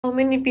How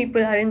many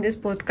people are in this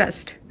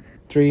podcast?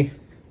 3.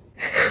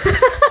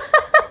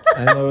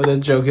 I know the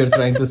joke you're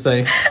trying to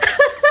say.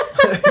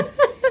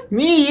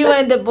 Me, you,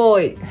 and the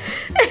boy.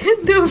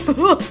 The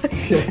boy.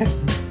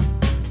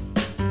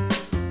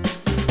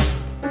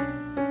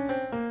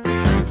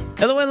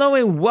 Hello,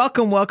 and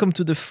welcome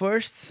to the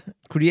first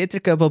Creator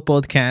Couple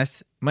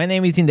podcast. My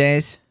name is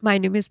Indez. My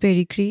name is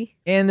Perikri.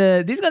 And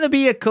this is going to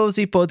be a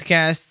cozy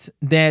podcast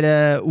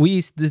that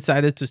we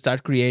decided to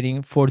start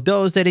creating for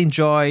those that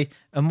enjoy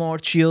a more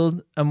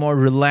chilled, a more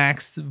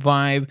relaxed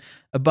vibe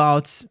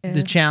about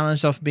the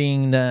challenge of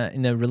being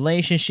in a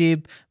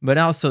relationship. But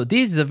also,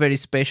 this is a very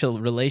special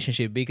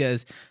relationship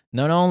because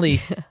not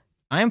only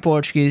I'm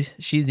Portuguese,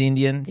 she's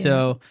Indian. Yeah.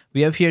 So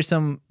we have here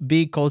some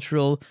big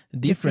cultural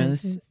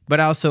difference, but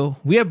also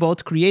we are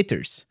both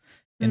creators.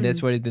 And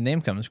that's where the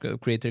name comes,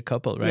 creator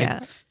couple, right?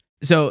 Yeah.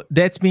 So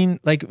that's been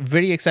like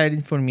very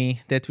exciting for me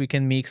that we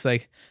can mix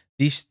like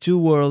these two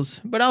worlds,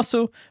 but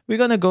also we're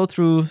gonna go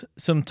through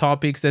some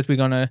topics that we're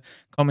gonna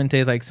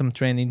commentate, like some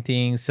trending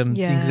things, some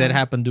things that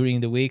happen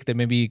during the week that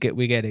maybe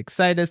we get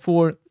excited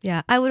for.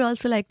 Yeah, I would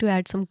also like to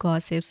add some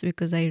gossips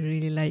because I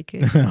really like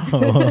it.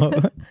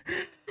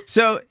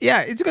 So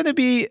yeah, it's gonna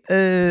be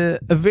a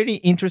very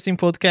interesting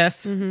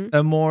podcast,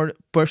 a more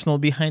personal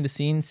behind the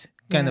scenes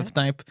kind of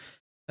type.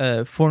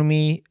 For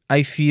me,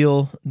 I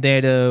feel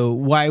that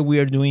why we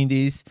are doing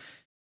this,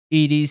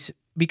 it is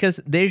because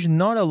there's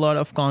not a lot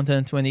of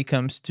content when it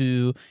comes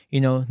to,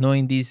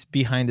 knowing these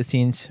behind the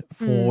scenes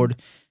for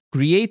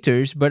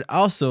creators, but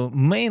also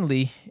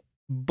mainly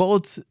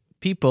both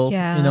people,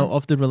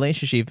 of the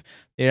relationship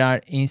that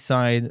are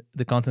inside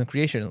the content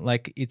creation.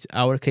 Like it's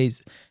our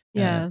case,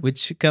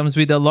 which comes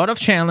with a lot of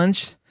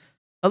challenge,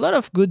 a lot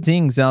of good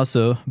things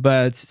also.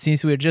 But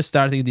since we're just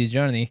starting this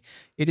journey,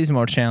 it is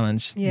more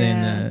challenge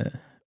than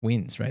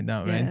wins right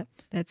now, right? Yeah,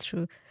 that's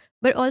true.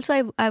 But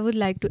also, I would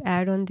like to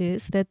add on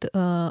this that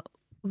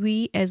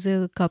we as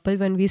a couple,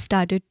 when we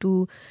started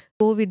to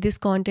go with this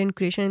content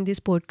creation and this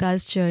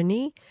podcast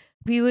journey,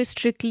 we were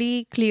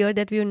strictly clear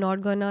that we were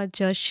not gonna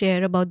just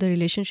share about the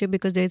relationship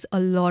because there's a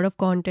lot of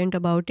content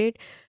about it.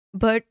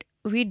 But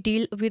we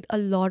deal with a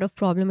lot of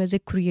problem as a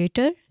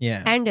creator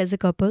and as a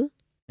couple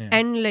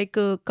and like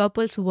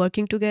couples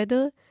working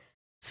together.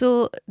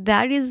 So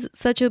that is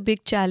such a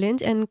big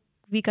challenge, and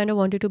we kind of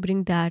wanted to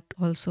bring that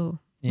also.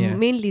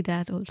 Mainly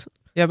that also.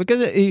 Yeah,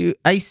 because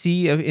I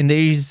see, and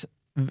there is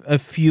a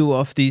few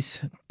of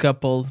these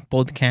couple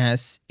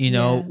podcasts,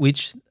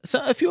 which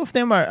a few of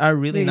them are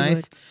really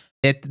nice. Good.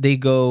 That they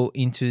go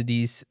into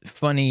these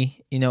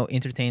funny,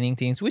 entertaining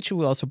things, which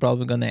we're also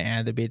probably gonna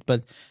add a bit.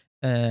 But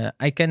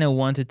I kind of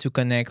wanted to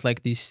connect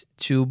like these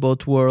two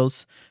both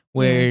worlds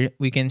where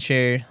we can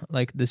share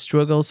like the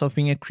struggles of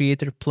being a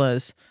creator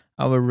plus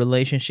our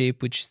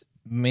relationship, which is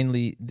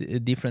mainly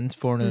different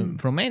from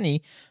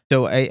many.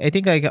 So I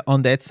think like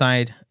on that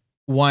side,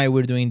 why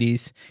we're doing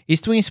this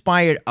is to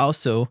inspire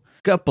also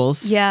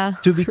couples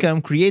to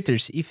become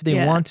creators if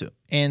they want to.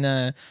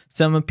 And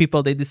some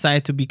people, they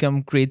decide to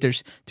become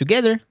creators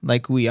together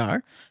like we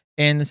are.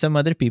 And some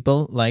other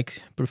people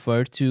like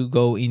prefer to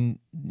go in,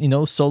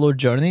 solo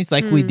journeys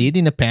like we did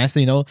in the past.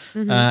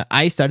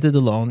 I started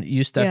alone,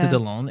 you started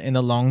alone, and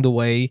along the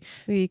way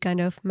we kind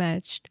of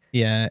matched.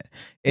 Yeah,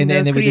 and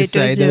then we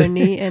decided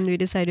journey, and we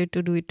decided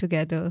to do it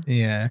together.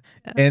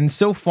 And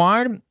so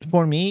far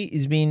for me,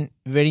 it's been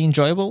very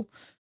enjoyable.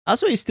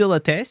 Also, it's still a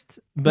test,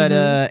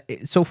 but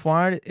so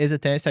far as a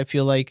test, I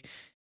feel like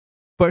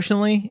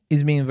personally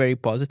it's been very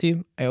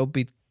positive. I hope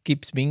it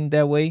keeps being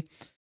that way.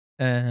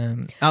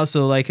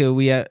 Also, like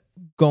we are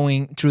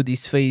going through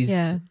this phase,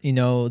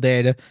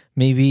 that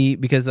maybe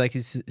because like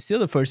it's still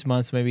the first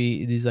month,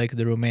 maybe it is like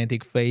the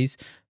romantic phase,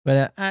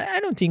 but I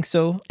don't think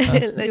so.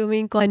 You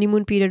mean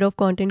honeymoon period of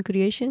content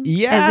creation?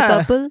 As a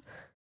couple?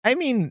 I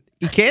mean,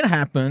 it can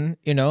happen,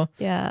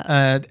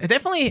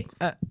 definitely.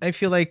 I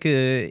feel like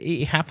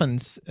it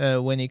happens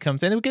when it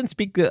comes, and we can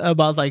speak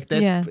about like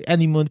that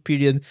honeymoon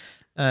period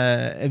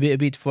a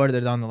bit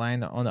further down the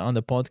line on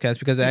the podcast,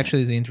 because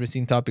actually it's an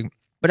interesting topic.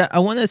 But I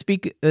want to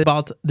speak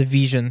about the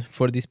vision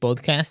for this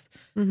podcast,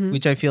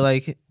 which I feel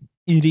like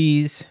it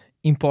is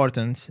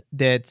important.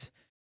 That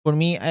for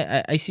me,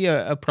 I see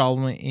a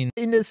problem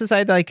in the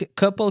society, like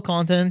couple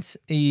content,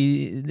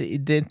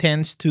 it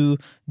tends to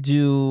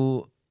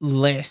do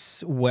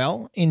less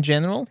well in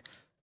general.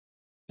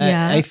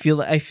 I feel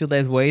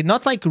that way.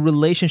 Not like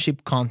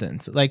relationship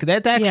content, like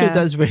that actually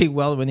does very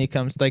well when it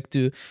comes like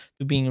to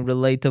being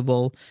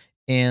relatable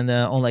and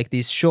on like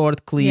these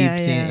short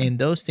clips and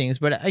those things.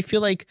 But I feel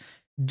like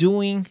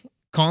doing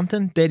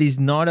content that is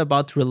not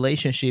about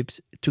relationships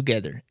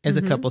together as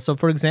a couple. So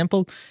for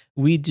example,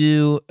 we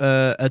do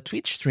a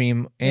Twitch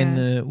stream,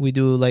 and we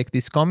do like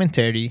this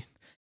commentary,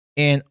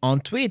 and on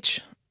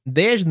Twitch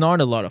there's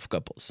not a lot of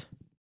couples.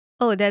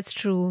 Oh, that's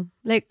true.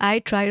 Like I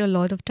tried a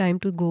lot of time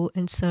to go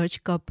and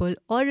search couple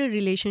or a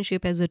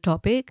relationship as a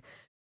topic,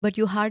 but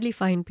you hardly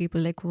find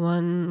people, like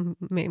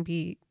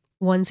maybe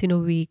once in a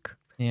week.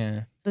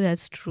 So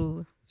that's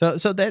true.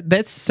 So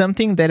that's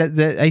something that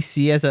I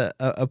see as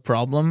a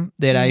problem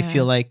that I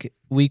feel like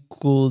we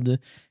could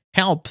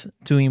help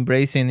to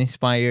embrace and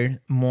inspire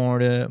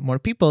more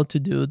people to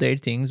do their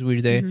things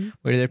with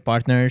their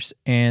partners,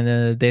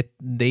 and that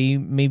they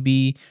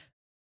maybe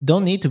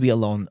don't need to be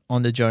alone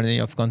on the journey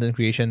of content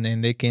creation,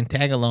 and they can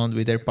tag along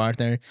with their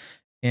partner.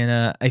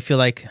 And I feel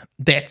like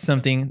that's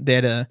something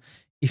that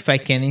if I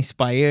can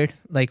inspire,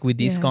 like with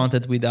this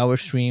content, with our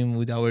stream,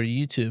 with our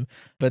YouTube,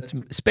 but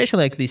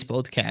especially like this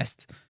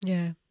podcast,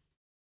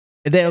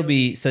 that'll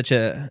be such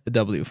a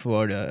W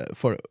for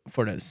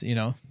us, you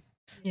know.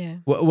 Yeah.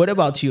 What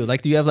about you?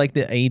 Like, do you have like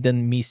the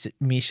Aiden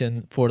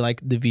mission for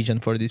like the vision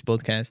for this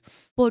podcast?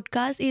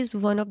 Podcast is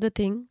one of the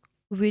thing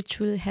which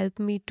will help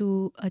me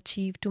to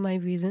achieve to my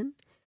vision.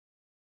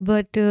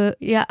 But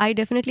yeah, I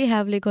definitely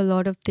have like a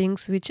lot of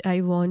things which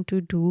I want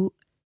to do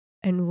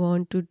and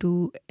want to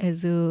do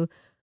as a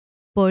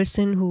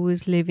person who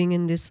is living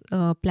in this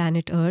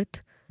planet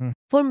Earth.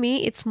 For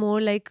me, it's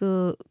more like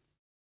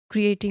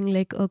creating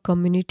like a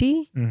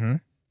community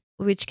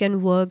which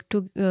can work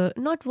to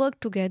not work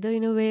together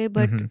in a way,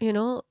 but you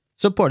know,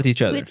 support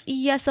each other.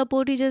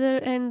 Support each other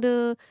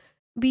and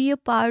be a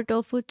part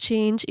of a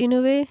change in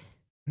a way.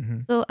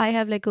 So I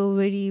have like a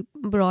very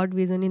broad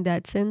vision in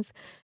that sense,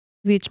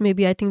 which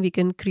maybe I think we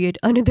can create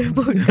another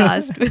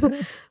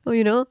podcast,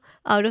 you know,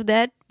 out of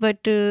that.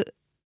 But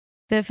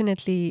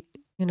definitely,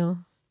 you know.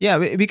 Yeah,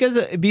 because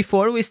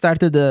before we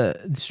started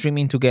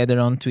streaming together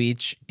on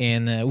Twitch,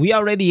 and we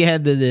already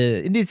had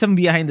did some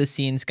behind the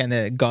scenes kind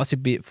of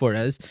gossip bit for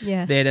us.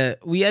 Yeah. That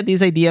we had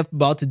this idea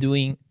about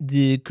doing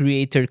the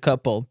creator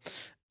couple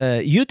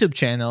YouTube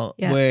channel,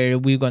 where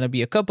we're gonna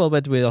be a couple,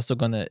 but we're also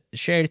gonna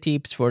share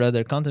tips for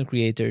other content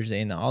creators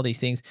and all these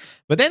things.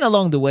 But then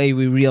along the way,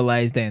 we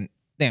realized that,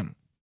 damn,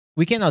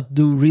 we cannot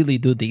really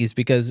do this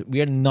because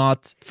we are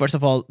not, first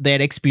of all,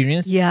 that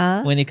experienced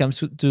when it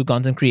comes to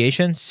content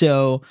creation.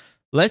 So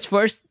let's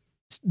first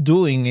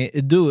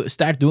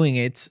start doing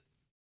it,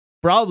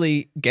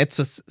 probably get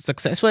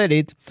successful at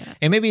it,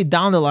 and maybe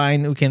down the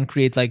line we can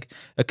create like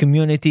a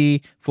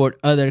community for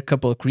other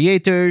couple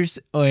creators,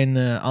 and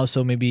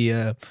also maybe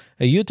a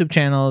YouTube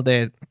channel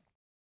that,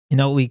 you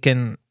know, we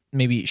can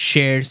maybe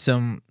share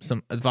some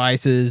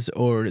advices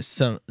or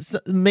some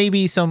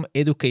maybe some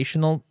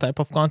educational type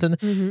of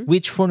content,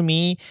 which for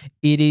me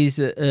it is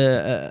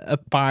a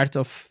part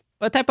of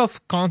a type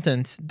of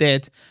content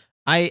that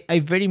I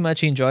very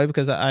much enjoy,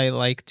 because I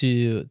like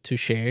to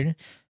share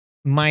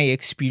my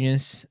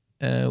experience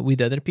with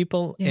other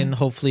people, and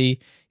hopefully,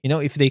 you know,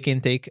 if they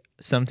can take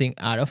something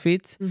out of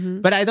it.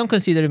 But I don't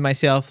consider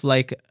myself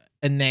like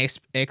an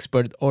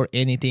expert or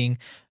anything,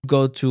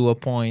 go to a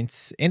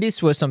point, and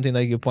this was something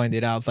that you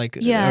pointed out like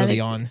early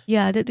on.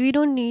 Yeah, that we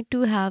don't need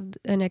to have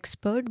an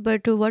expert,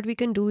 but what we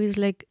can do is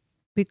like,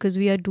 because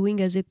we are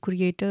doing as a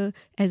creator,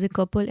 as a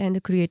couple and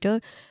a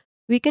creator,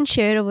 we can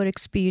share our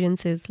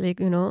experiences, like,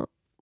 you know,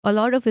 a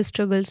lot of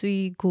struggles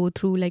we go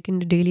through like in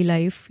the daily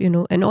life, you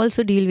know, and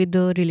also deal with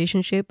the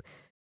relationship,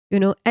 you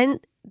know, and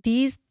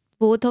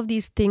both of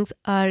these things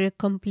are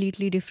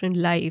completely different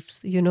lives,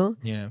 you know.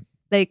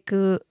 Like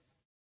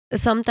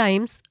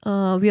sometimes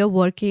we are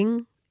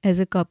working as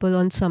a couple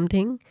on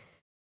something,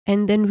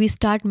 and then we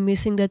start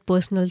missing that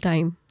personal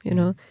time, you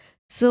know.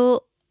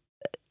 So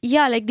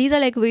yeah, like these are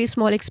like very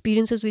small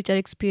experiences which are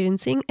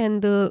experiencing,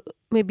 and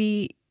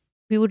maybe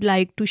we would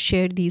like to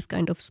share these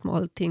kind of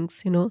small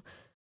things, you know.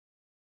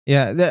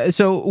 Yeah,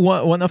 so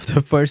one of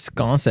the first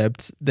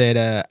concepts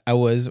that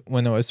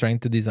when I was trying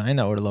to design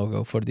our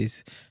logo for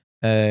this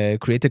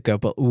creative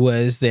couple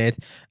was that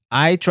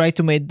I tried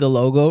to make the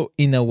logo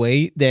in a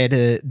way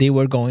that they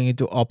were going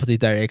into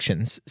opposite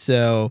directions.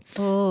 So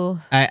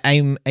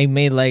I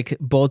made like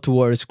both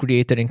words,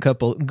 creator and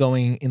couple,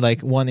 going in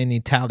like one in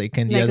italic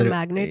and the like other a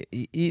magnet.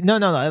 No,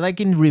 like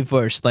in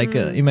reverse. Like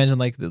imagine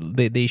like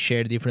they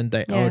share different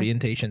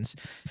orientations,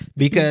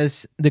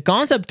 because the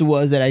concept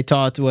was that I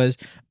thought was,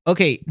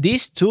 okay,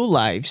 these two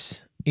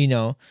lives, you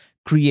know,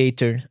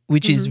 creator,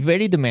 which is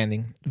very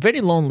demanding,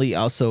 very lonely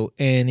also,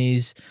 and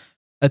is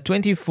a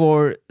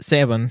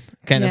 24/7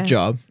 kind of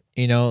job,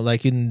 you know,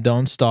 like you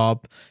don't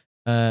stop.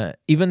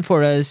 Even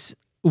for us,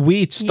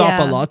 we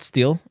stop a lot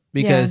still,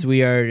 because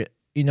we are,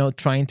 you know,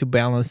 trying to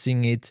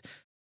balancing it,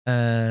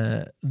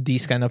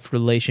 this kind of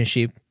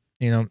relationship,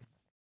 you know,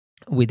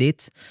 with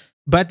it.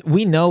 But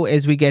we know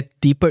as we get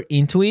deeper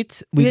into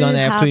it, we're gonna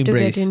have to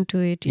embrace. Get into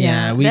it.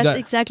 That's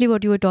exactly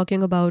what you were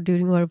talking about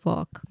during our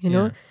walk, you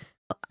know.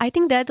 I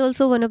think that's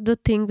also one of the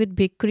thing with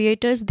big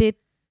creators. They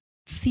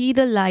see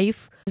the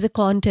life as a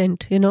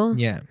content, you know.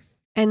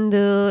 And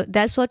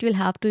that's what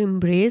you'll have to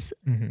embrace.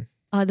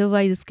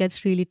 Otherwise it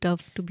gets really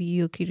tough to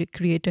be a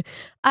creator.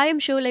 I am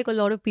sure like a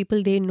lot of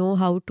people, they know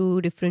how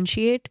to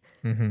differentiate,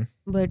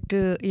 but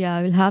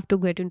we'll have to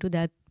get into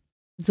that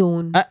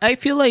zone. I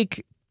feel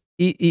like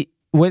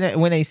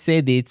when I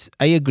said it,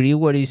 I agree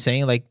what you're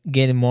saying, like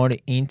getting more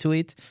into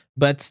it,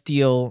 but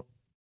still,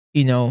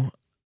 you know,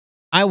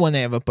 I want to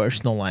have a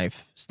personal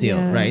life still,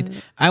 right?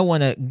 I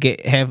want to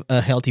have a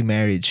healthy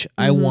marriage.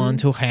 I want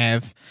to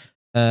have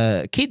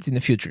kids in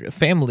the future, a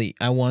family.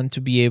 I want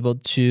to be able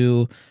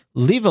to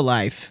live a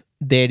life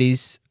that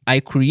is I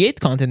create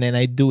content and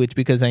I do it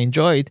because I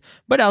enjoy it,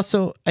 but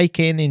also I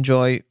can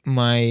enjoy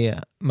my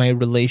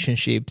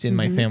relationships in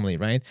my family,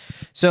 right?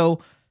 So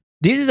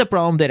this is a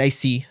problem that I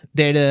see,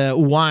 that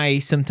why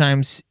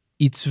sometimes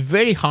it's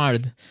very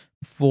hard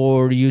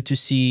for you to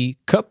see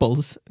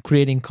couples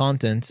creating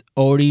content,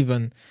 or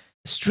even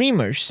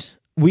streamers,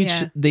 which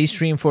they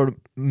stream for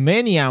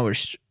many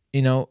hours,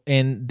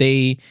 and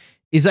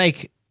it's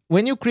like,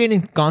 when you're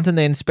creating content,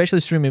 and especially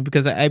streaming,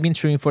 because I've been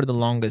streaming for the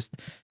longest,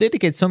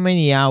 dedicate so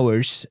many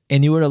hours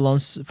and you were alone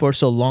for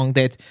so long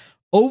that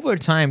over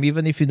time,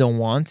 even if you don't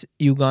want,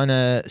 you're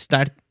gonna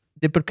start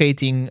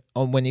deprecating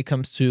when it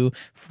comes to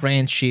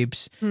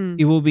friendships.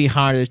 It will be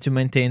harder to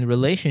maintain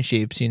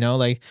relationships,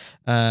 like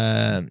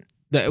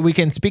we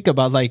can speak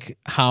about like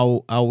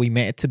how we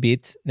met a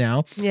bit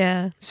now.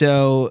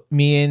 So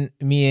me and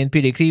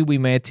Perikri, we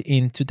met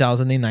in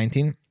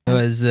 2019. It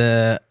was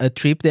a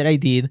trip that I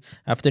did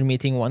after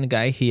meeting one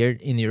guy here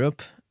in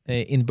Europe,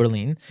 in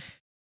Berlin.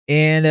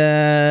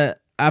 And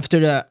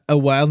after a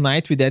wild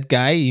night with that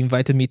guy, he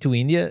invited me to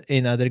India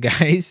and other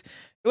guys.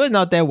 It was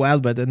not that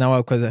wild, but now I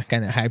was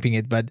kind of hyping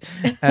it. But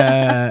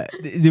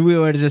we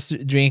were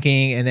just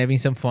drinking and having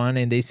some fun.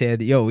 And they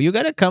said, yo, you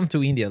got to come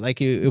to India. Like,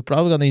 you're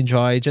probably going to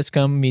enjoy. Just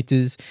come meet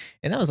us.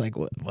 And I was like,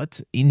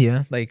 what?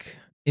 India? Like,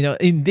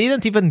 it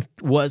didn't even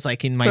was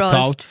like in my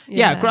top.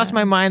 Crossed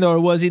my mind, or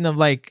was in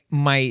like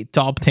my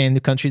top 10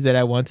 countries that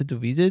I wanted to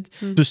visit.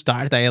 To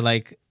start, I had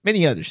like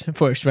many others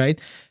first, right?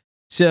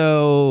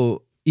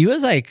 So it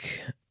was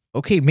like,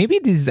 okay, maybe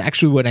this is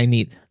actually what I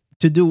need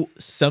to do,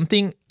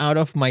 something out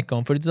of my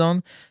comfort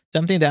zone,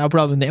 something that I'll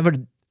probably never.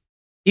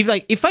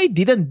 If I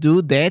didn't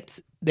do that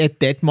at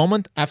that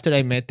moment after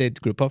I met that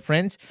group of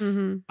friends,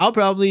 I'll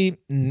probably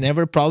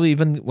never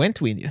even went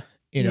to India.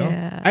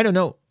 I don't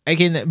know.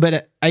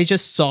 But I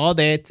just saw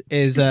that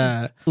as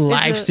a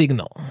life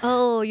signal.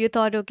 Oh, you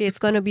thought, okay, it's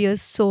gonna be a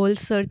soul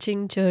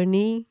searching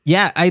journey.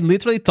 Yeah, I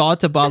literally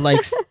thought about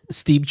like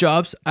Steve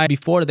Jobs.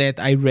 Before that,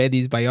 I read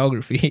his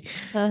biography.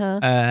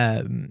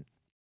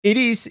 It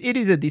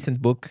is a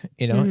decent book,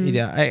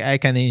 I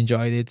kind of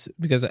enjoyed it,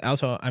 because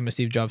also I'm a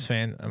Steve Jobs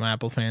fan, I'm an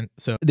Apple fan.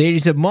 So there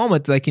is a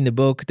moment like in the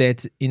book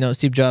that,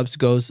 Steve Jobs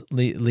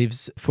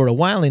lives for a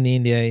while in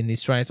India, and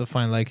he's trying to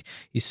find like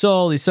his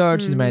soul, his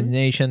search, his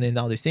imagination, and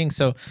all these things.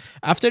 So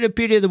after the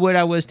period where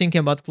I was thinking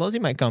about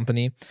closing my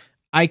company,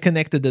 I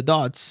connected the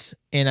dots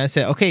and I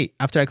said, okay,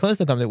 after I close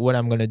the company, what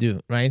I'm going to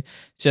do, right?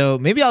 So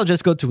maybe I'll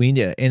just go to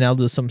India and I'll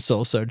do some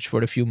soul search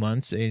for a few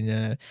months.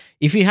 And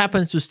if it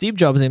happens to Steve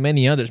Jobs and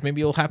many others, maybe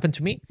it'll happen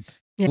to me.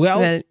 Yeah,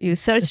 well, you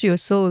searched your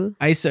soul.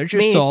 I searched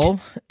your soul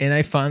and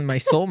I found my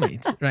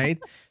soulmate, right?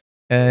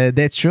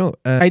 That's true.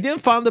 I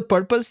didn't find the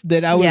purpose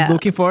that I was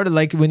looking for,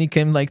 like when it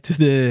came like to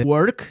the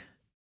work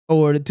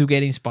or to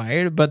get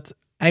inspired. But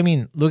I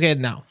mean, look at it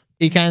now.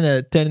 It kind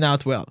of turned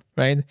out well,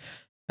 right?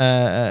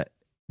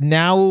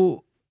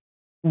 Now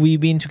we've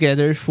been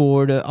together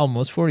for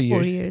almost 4 years.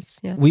 4 years,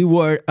 yeah. We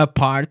were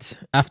apart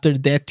after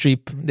that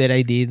trip that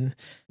I did.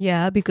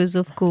 Yeah, because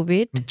of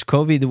COVID.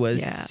 COVID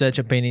was such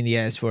a pain in the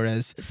ass for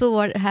us. So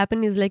what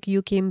happened is, like,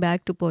 you came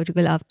back to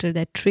Portugal after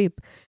that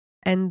trip,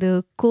 and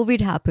the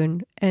COVID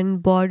happened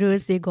and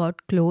borders, they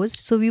got closed.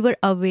 So we were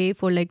away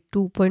for like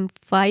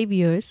 2.5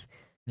 years.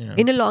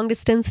 In a long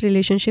distance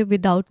relationship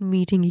without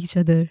meeting each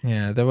other.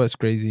 Yeah, that was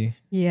crazy.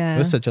 Yeah. It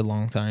was such a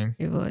long time.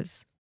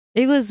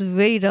 It was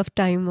very rough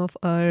time of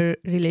our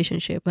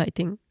relationship, I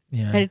think.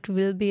 Yeah. And it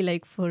will be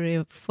like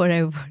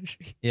forever.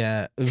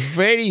 Yeah,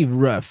 very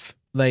rough.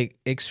 Like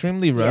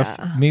extremely rough.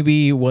 Yeah.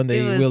 Maybe one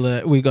day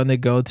we're gonna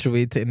go through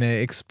it and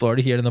explore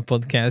here in the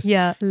podcast.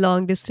 Yeah,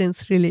 long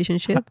distance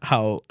relationship.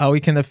 How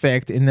it can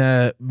affect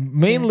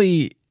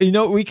mainly,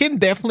 we can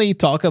definitely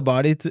talk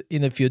about it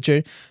in the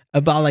future,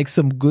 about like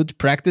some good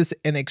practice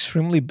and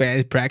extremely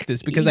bad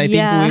practice, because I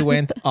think we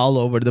went all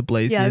over the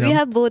place. Yeah, we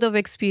have both of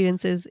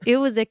experiences. It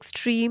was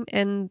extreme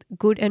and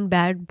good and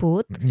bad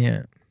both.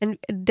 Yeah. And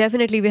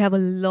definitely we have a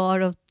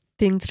lot of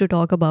things to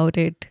talk about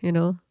it,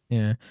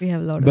 Yeah, we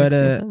have a lot of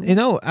experience.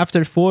 But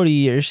after 4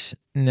 years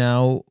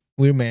now,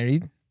 we're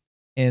married,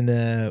 and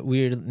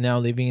we're now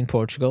living in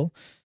Portugal.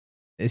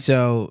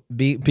 So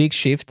big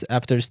shift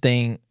after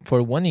staying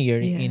for 1 year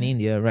in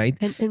India, right?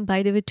 And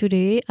by the way,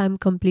 today I'm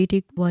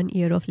completing 1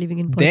 year of living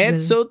in Portugal.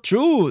 That's so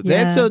true.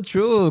 Yeah. That's so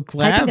true.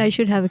 Clap. I think I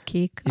should have a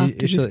cake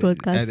after this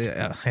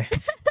podcast.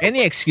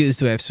 Any excuse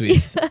to have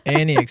sweets.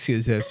 Any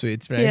excuse to have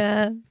sweets, right?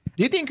 Yeah.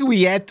 Do you think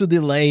we had to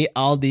delay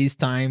all this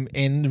time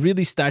and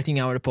really starting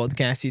our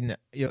podcast in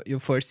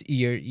your first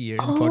year in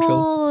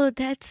Portugal? Oh,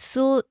 that's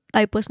so...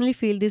 I personally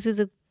feel this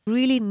is a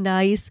really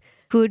nice,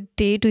 good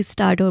day to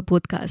start our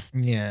podcast.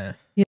 Yeah.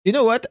 You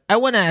know what? I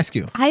want to ask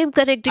you. I am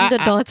connecting the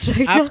dots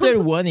right now. After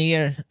 1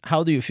 year,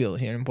 how do you feel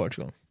here in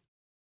Portugal?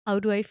 How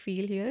do I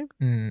feel here?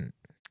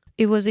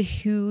 It was a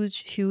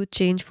huge, huge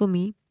change for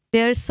me.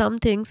 There are some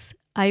things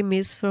I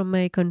miss from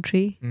my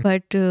country,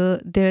 but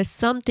there are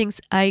some things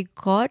I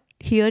got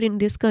here in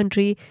this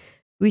country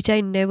which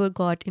I never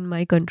got in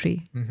my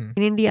country. In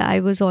India, I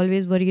was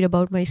always worried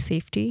about my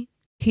safety.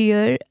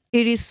 Here,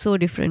 it is so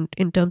different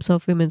in terms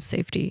of women's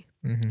safety.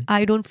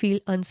 I don't feel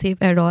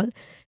unsafe at all.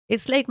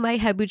 It's like my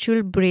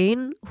habitual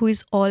brain who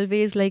is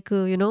always like,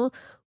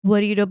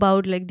 worried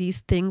about like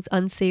these things,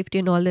 unsafety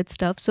and all that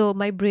stuff. So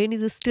my brain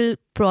is still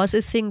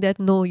processing that,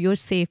 no, you're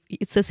safe.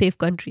 It's a safe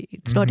country.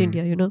 It's not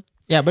India,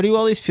 Yeah, but you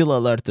always feel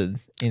alerted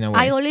in a way.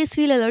 I always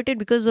feel alerted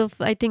because of,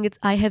 I think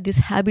I have this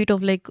habit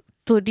of like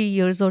 30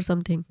 years or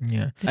something.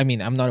 Yeah. I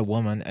mean, I'm not a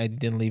woman. I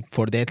didn't live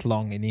for that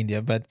long in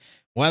India. But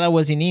while I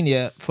was in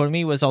India, for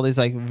me, it was always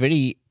like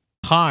very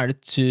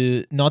hard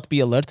to not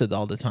be alerted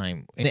all the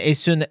time. And as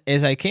soon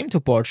as I came to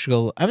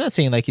Portugal, I'm not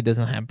saying like it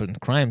doesn't happen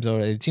crimes or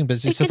anything, but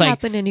it's just It can like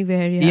happen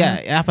anywhere. Yeah,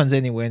 it happens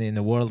anywhere in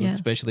the world,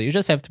 especially. You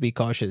just have to be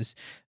cautious.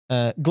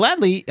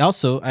 Gladly,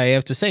 also, I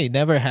have to say,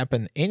 never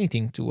happened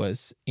anything to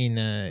us in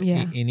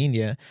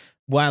India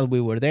while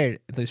we were there.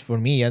 At least for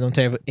me, I don't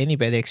have any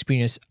bad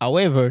experience.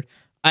 However,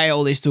 I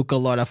always took a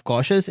lot of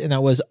cautious, and I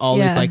was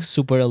always like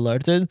super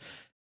alerted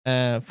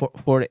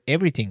for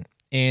everything.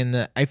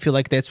 And I feel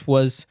like that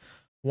was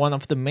one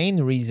of the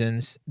main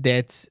reasons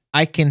that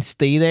I can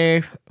stay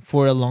there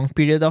for a long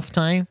period of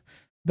time.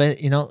 But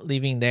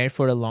living there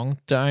for a long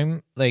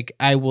time, like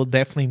I will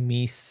definitely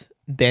miss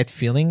that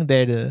feeling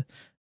that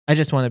I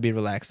just want to be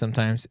relaxed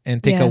sometimes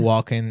and take a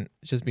walk and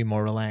just be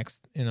more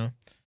relaxed.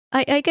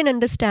 I can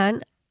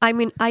understand. I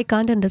mean, I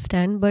can't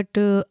understand, but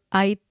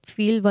I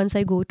feel once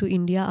I go to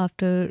India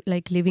after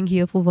like living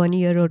here for 1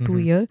 year or 2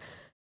 years,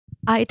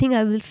 I think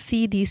I will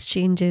see these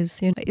changes.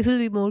 It will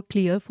be more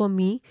clear for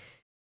me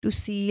to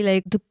see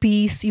like the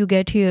peace you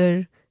get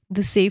here,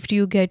 the safety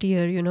you get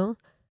here,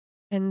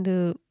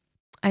 and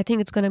I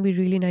think it's gonna be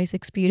really nice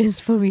experience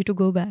for me to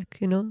go back,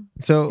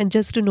 So and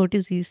just to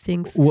notice these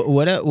things.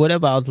 What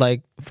about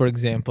like, for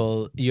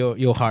example,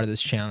 your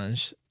hardest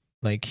challenge,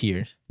 like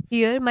here?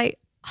 Here, my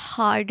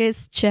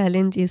hardest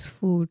challenge is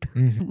food.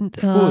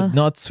 Food,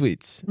 not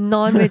sweets.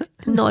 Non-veg,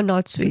 no,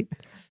 not sweet.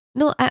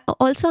 No,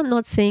 I'm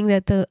not saying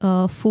that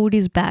the food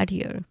is bad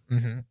here.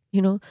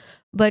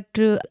 But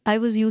I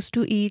was used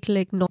to eat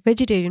like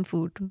vegetarian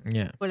food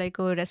for like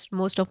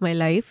most of my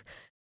life.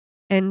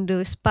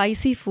 And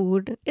spicy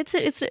food, it's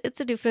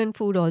a different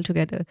food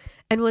altogether.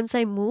 And once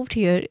I moved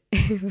here,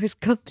 it was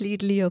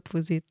completely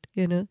opposite.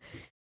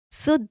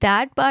 So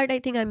that part, I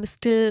think I'm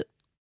still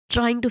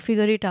trying to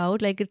figure it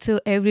out. Like it's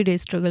a everyday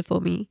struggle for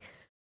me.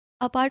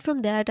 Apart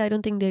from that, I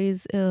don't think there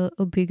is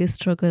a bigger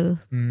struggle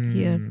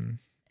here.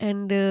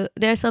 And there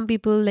are some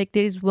people, like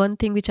there is one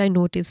thing which I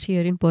noticed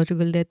here in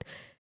Portugal, that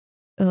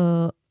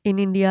in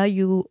India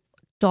you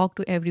talk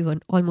to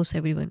everyone, almost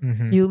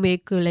everyone. You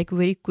make like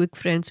very quick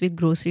friends with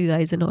grocery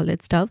guys and all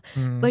that stuff.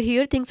 But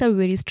here things are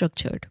very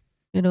structured,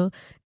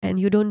 and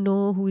you don't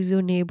know who is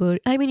your neighbor.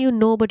 I mean,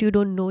 but you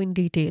don't know in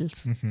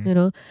details,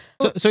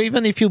 So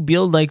even if you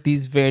build like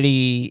these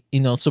very,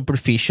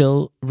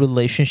 superficial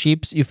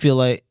relationships, you feel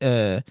like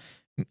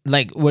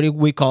what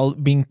we call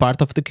being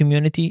part of the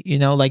community,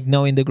 like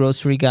knowing the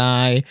grocery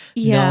guy,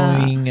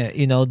 knowing,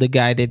 the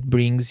guy that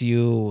brings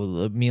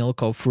you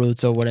milk or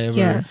fruits or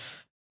whatever.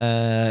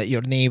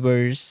 Your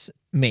neighbors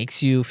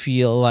makes you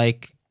feel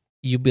like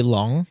you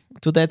belong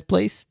to that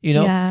place,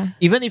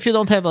 even if you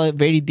don't have a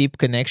very deep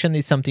connection.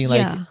 It's something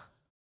like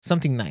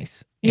something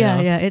nice.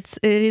 It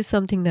is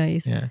something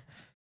nice.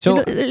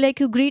 So like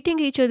you greeting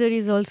each other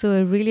is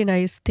also a really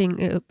nice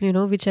thing,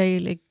 which I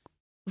like,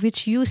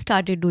 which you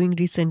started doing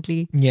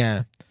recently.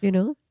 I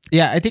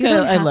think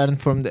I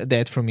learned from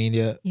that from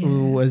India.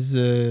 Was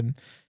I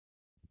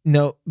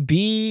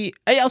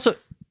also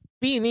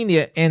be in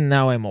India, and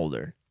now I'm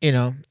older,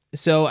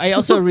 so I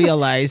also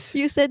realize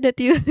you said that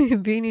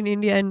you've been in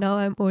India and now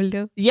I'm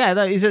older.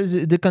 That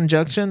is the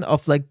conjunction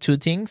of like two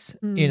things.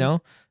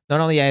 Not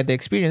only I had the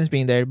experience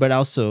being there, but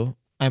also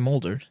I'm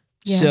older,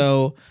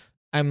 so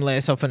I'm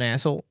less of an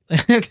asshole.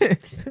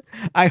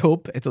 I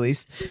hope, at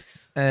least.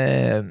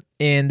 And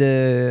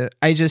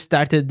I just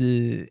started,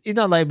 it's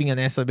not like being an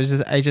asshole, but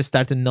I just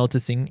started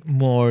noticing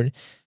more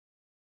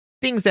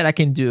things that I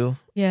can do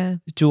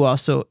to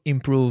also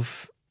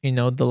improve,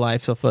 the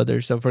lives of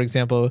others. So for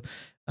example,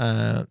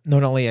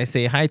 not only I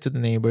say hi to the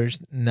neighbors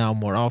now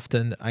more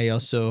often, I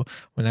also,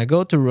 when I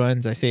go to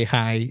runs, I say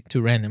hi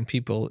to random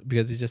people,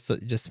 because it's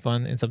just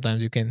fun, and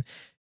sometimes you can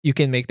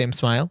make them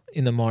smile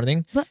in the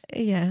morning. But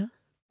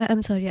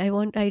I'm sorry, I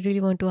really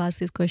want to ask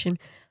this question.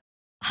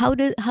 How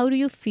do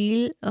you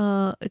feel?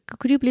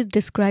 Could you please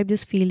describe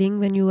this feeling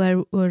when you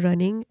were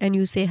running and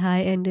you say hi,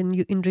 and then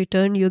in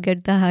return you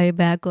get the hi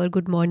back or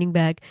good morning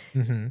back?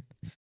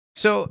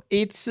 So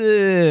it's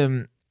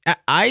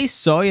I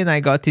saw and I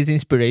got this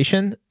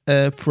inspiration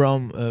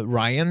from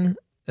Ryan.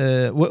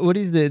 What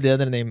is the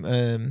other name?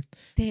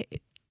 This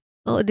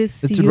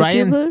it's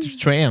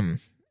YouTuber?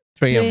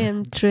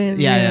 Ryan Tram.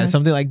 Yeah,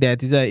 something like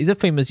that. He's a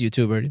famous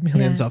YouTuber,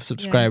 millions of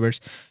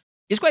subscribers.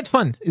 It's quite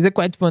fun. He's a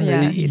quite fun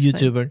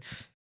YouTuber. Fun.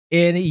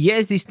 And he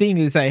has this thing,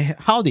 it's like,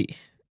 howdy.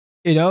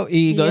 He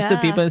goes to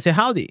people and say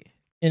howdy,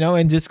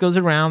 and just goes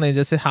around and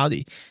just say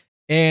howdy.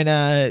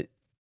 And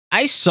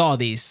I saw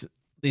this.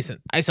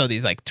 Listen, I saw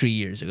this like 3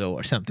 years ago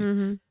or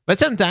something. But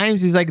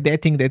sometimes it's like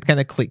that thing that kind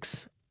of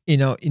clicks, in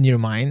your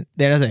mind,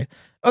 that I say,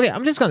 okay,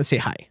 I'm just going to say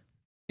hi.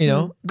 You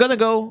know, gonna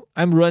go,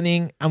 I'm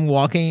running, I'm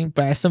walking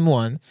past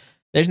someone.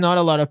 There's not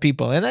a lot of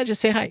people. And I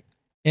just say hi.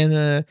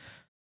 And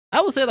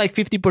I would say like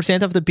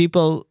 50% of the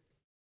people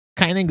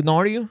kind of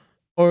ignore you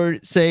or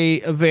say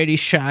a very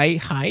shy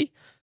hi.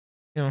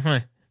 You know,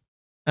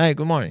 hi,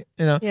 good morning.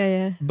 You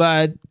know,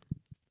 but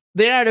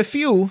there are a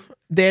few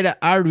that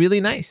are really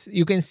nice.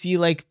 You can see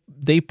like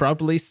they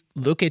probably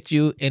look at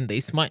you and they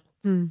smile.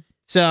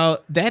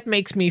 So that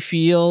makes me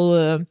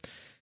feel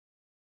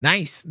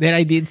nice that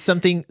I did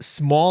something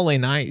small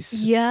and nice.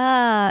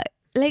 Yeah,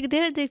 like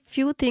there are the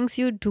few things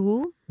you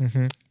do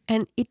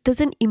and it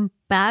doesn't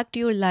impact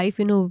your life,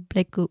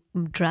 like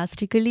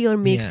drastically or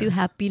makes you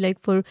happy like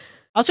for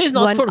also it's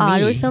not 1 for hour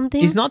me or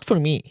something. It's not for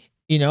me,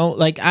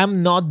 like I'm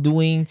not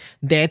doing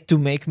that to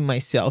make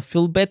myself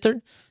feel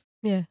better.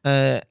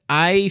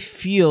 I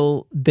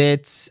feel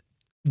that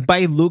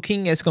by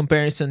looking as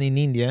comparison in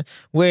India,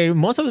 where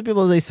most of the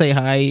people they say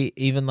hi,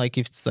 even like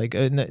if it's like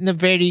in a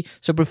very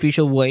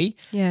superficial way,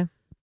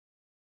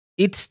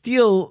 it's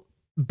still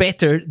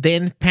better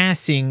than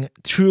passing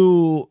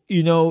through,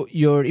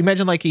 your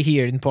imagine like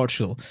here in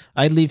Portugal.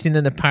 I lived in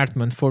an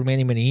apartment for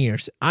many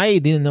years. I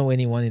didn't know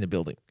anyone in the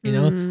building.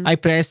 I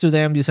press to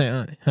them, you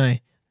say hi,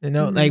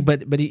 like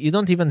but you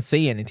don't even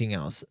say anything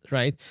else,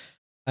 right?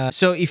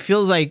 So it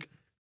feels like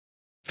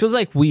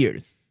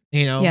weird,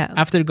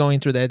 after going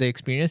through that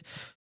experience.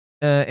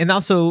 And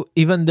also,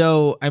 even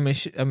though I'm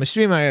a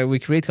streamer, we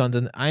create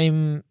content,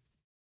 I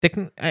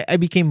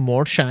became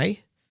more shy.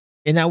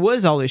 And I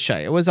was always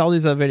shy. I was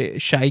always a very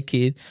shy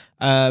kid.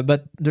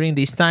 But during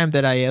this time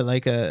that I had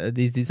like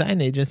this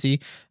design agency,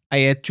 I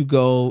had to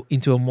go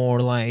into a more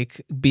like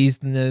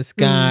business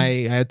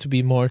guy. I had to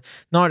be more,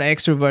 not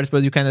extrovert,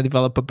 but you kind of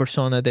develop a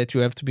persona that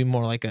you have to be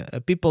more like a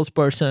people's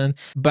person.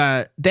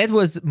 But that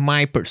was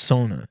my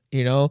persona,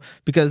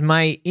 because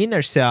my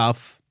inner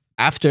self,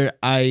 after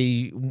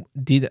I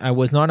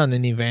was not on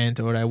an event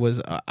or I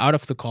was out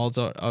of the calls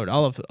or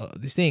all of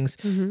these things,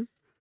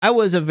 I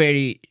was a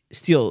very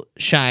still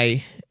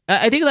shy.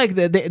 I think like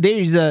there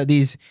is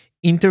these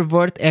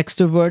introvert,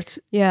 extrovert,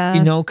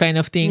 kind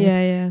of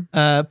thing.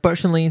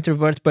 Personally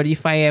introvert, but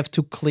if I have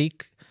to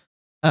click,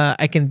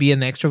 I can be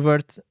an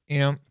extrovert.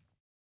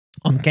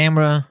 On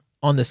camera,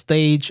 on the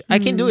stage, I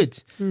can do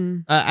it.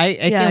 I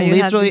can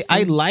literally.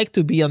 I like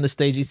to be on the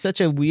stage. It's such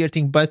a weird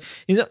thing, but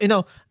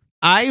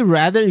I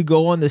rather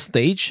go on the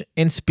stage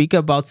and speak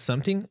about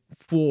something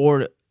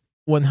for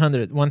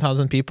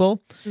 1,000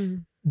 people.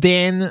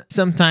 Then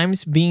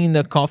sometimes being in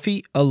the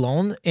coffee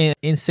alone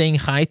and saying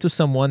hi to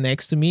someone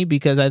next to me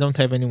because I don't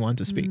have anyone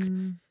to speak.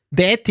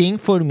 That thing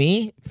for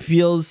me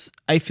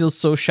I feel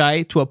so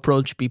shy to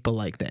approach people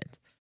like that.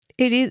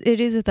 It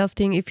is a tough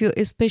thing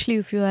especially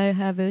if you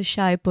have a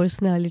shy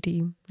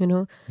personality,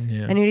 and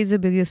it is a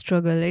biggest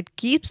struggle.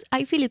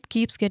 I feel it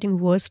keeps getting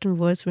worse and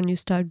worse when you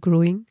start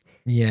growing.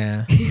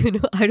 Yeah.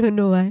 I don't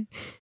know why.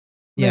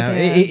 Yeah,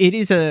 it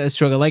is a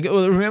struggle. Like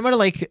remember,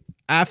 like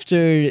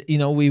after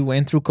we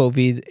went through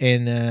COVID,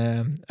 and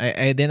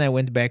I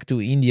went back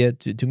to India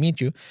to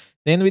meet you.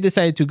 Then we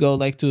decided to go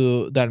like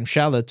to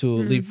Dharamshala to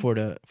live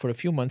for a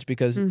few months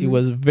because it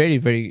was very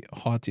very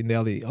hot in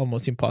Delhi,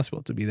 almost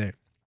impossible to be there.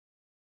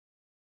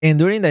 And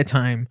during that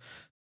time,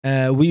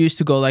 we used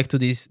to go like to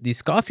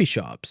these coffee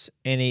shops,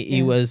 and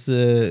it was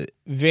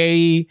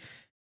very,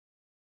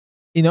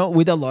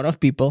 with a lot of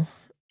people.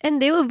 And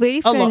they were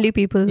very friendly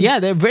people. Yeah,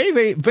 they're very,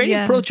 very, very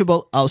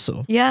approachable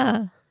also.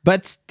 Yeah.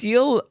 But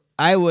still,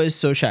 I was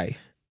so shy.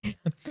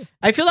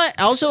 I feel like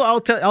also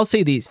I'll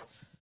say this.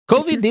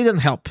 COVID didn't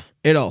help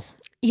at all.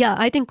 Yeah,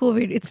 I think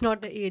COVID, it's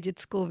not the age,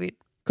 it's COVID.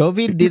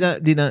 COVID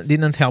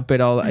didn't help at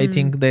all. I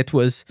think that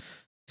was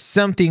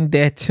something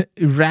that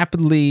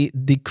rapidly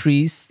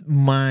decreased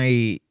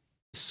my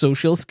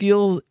social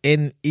skills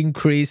and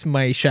increased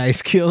my shy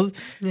skills,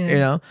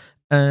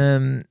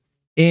 and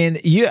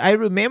I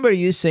remember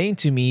you saying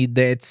to me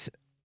that,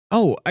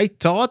 oh, I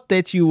thought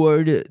that you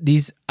were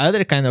this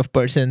other kind of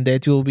person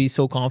that will be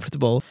so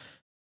comfortable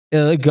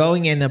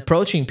going and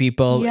approaching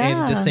people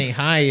and just saying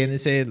hi, and they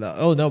say,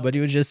 oh no, but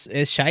you're just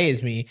as shy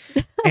as me.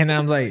 And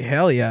I'm like,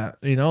 hell yeah,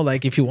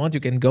 like if you want you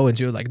can go. And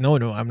you're like, no,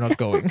 I'm not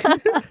going.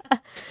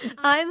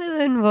 I'm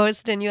even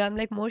worse than you. I'm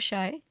like more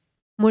shy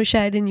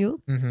than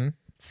you.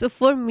 So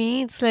for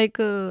me it's like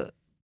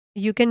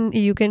you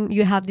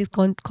have this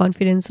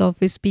confidence of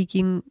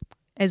speaking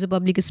as a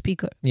public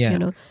speaker.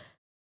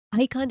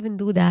 I can't even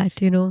do that.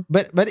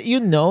 But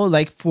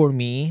like for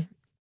me,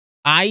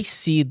 I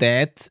see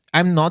that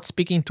I'm not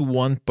speaking to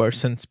one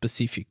person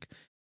specific.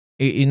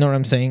 You know what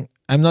I'm saying?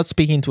 I'm not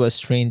speaking to a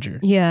stranger.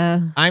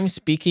 Yeah. I'm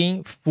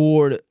speaking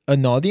for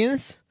an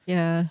audience.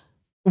 Yeah.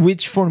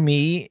 Which for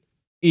me,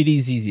 it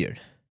is easier.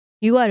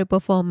 You are a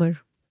performer.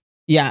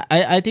 Yeah,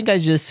 I think I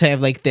just have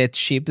like that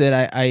chip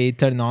that I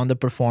turn on the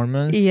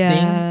performance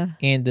thing.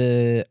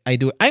 And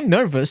I'm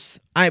nervous.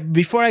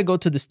 Before I go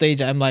to the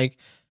stage, I'm like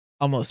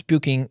almost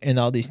puking and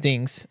all these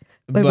things.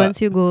 But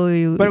once you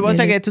go, But once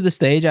I get to the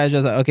stage, I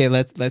just like, okay,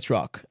 let's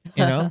rock,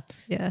 Yeah.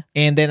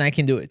 And then I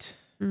can do it,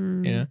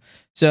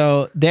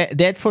 So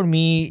that for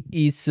me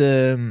is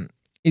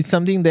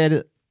something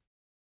that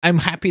I'm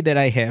happy that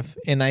I have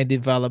and I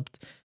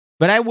developed,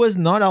 but I was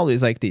not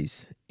always like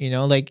this.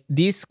 Like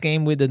this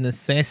came with the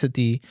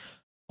necessity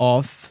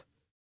of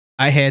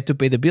I had to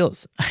pay the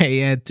bills.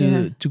 I had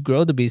to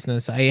grow the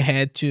business. I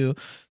had to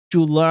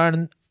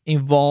learn,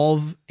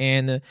 evolve,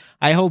 and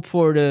I hope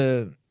for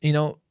the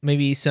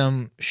maybe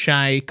some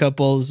shy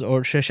couples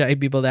or shy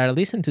people that are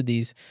listening to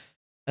these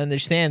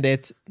understand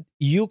that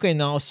you can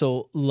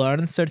also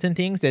learn certain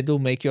things that will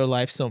make your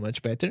life so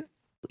much better.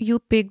 You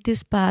picked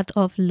this path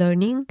of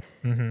learning,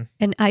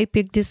 and I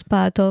picked this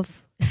path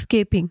of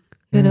escaping.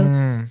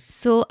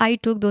 So I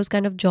took those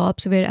kind of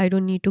jobs where I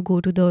don't need to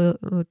go to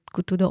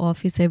the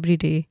office every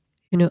day.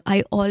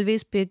 I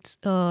always picked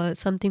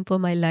something for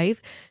my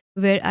life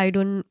where I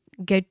don't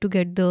get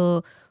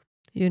the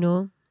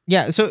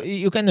yeah, so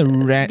you kind of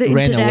ran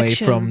away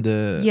from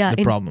the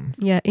problem.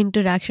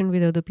 Interaction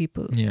with other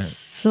people.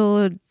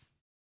 So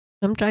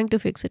I'm trying to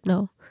fix it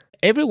now.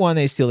 Everyone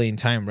is still in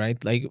time,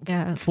 right? Like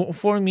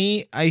for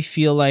me, I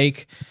feel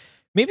like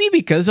maybe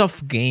because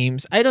of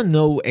games, I don't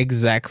know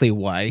exactly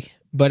why,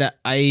 but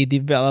I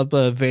developed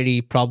a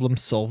very problem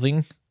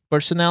solving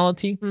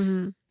personality.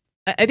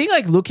 I think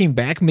like looking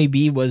back,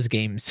 maybe it was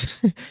games.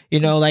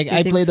 Like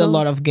I played a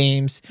lot of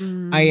games.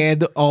 I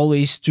had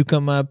always to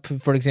come up.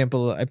 For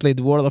example, I played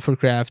World of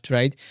Warcraft,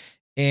 right?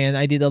 And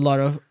I did a lot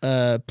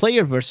of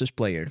player versus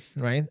player,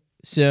 right?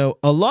 So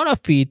a lot of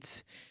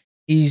it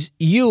is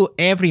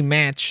every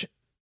match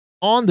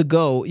on the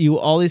go. You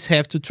always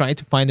have to try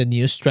to find a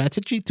new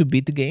strategy to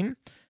beat the game.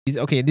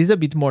 Okay, this is a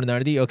bit more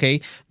nerdy,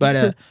 okay?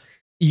 But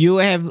you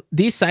have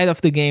this side of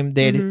the game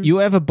that you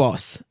have a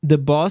boss. The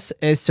boss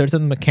has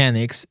certain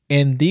mechanics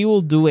and they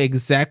will do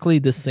exactly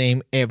the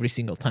same every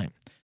single time.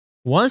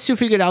 Once you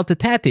figure out the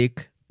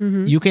tactic,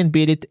 you can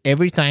beat it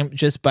every time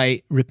just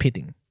by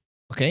repeating.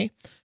 Okay?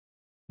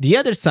 The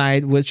other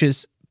side, which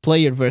is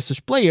player versus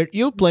player,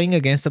 you're playing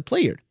against a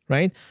player,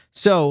 right?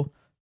 So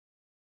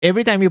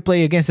every time you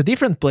play against a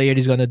different player,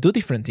 he's going to do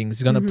different things.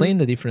 He's going to play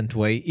in a different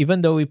way.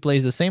 Even though he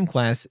plays the same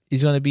class,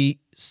 he's going to be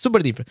super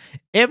different.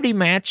 Every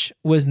match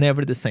was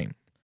never the same.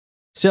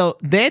 So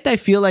that I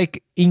feel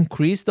like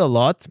increased a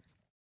lot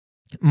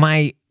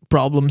my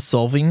problem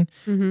solving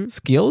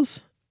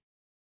skills.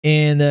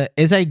 And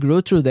as I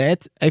grew through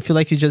that, I feel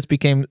like it just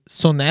became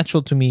so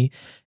natural to me.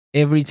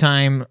 Every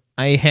time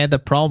I had a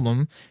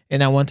problem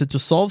and I wanted to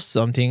solve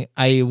something,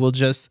 I will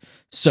just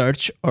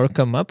search or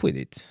come up with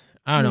it.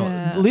 I don't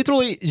know.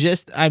 Literally,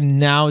 I'm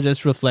now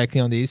just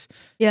reflecting on this.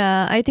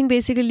 Yeah, I think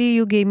basically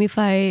you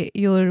gamify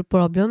your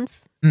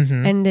problems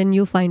and then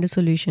you find a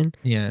solution.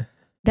 Yeah.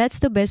 That's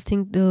the best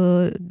thing,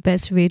 the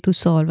best way to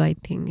solve, I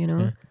think,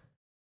 Yeah.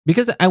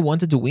 Because I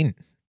wanted to win,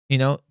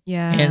 Yeah.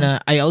 And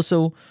I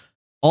also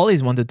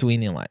always wanted to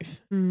win in life.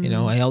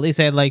 I always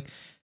had like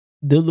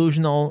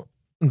delusional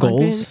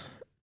goals.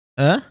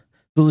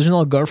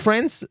 Delusional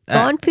girlfriends?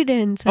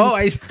 Confidence.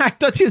 I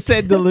thought you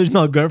said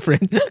delusional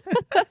girlfriend.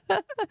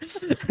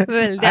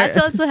 Well, that's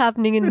also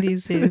happening in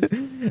these days.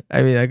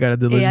 I mean, I got a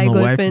delusional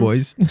wife,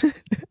 boys.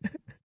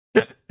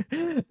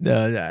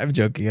 No, I'm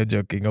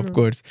joking, of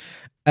course.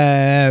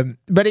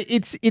 But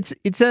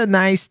it's a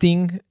nice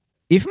thing.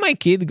 If my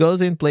kid goes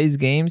and plays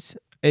games,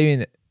 I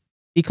mean,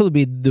 he could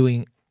be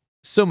doing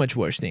so much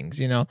worse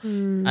things,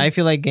 I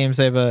feel like games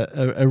have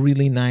a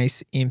really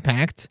nice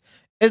impact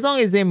as long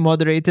as they're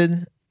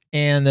moderated.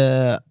 And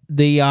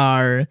they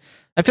are,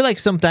 I feel like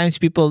sometimes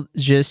people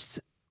just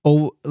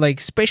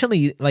like,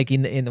 especially like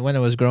in when I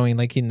was growing,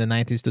 like in the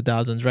 90s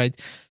 2000s, right,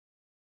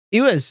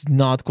 it was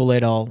not cool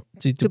at all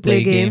to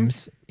play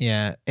games.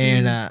 Yeah.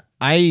 And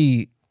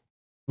I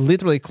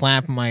literally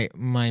clap my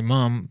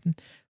mom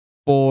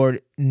for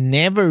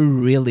never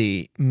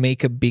really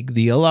make a big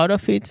deal out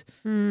of it.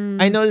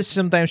 I noticed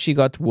sometimes she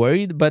got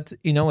worried, but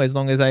as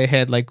long as I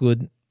had like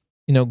good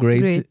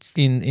grades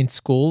in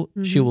school,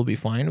 she will be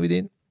fine with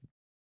it.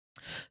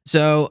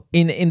 So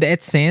in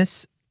that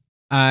sense,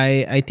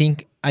 I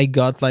think I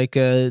got like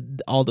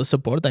all the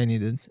support I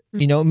needed.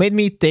 Made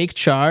me take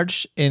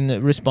charge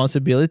and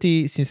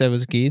responsibility since I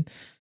was a kid.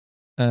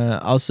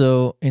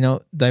 Also,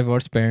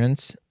 divorced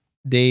parents,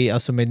 they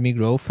also made me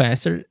grow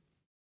faster.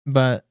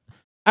 But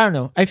I don't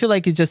know. I feel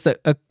like it's just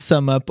a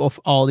sum up of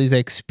all this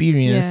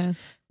experience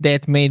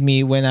that made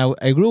me, when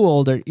I grew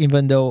older,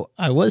 even though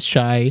I was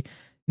shy,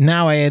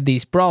 now I had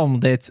this problem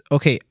that,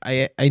 okay,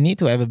 I need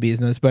to have a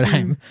business, but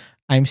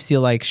I'm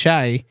still like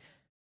shy.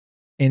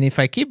 And if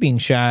I keep being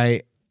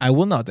shy, I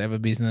will not have a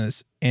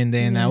business. And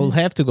then I will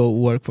have to go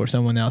work for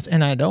someone else.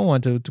 And I don't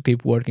want to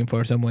keep working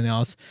for someone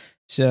else.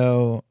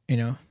 So,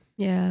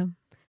 Yeah.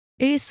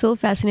 It is so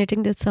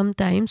fascinating that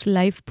sometimes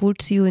life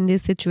puts you in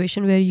this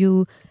situation where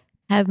you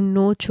have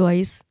no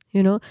choice,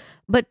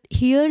 But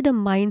here the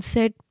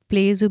mindset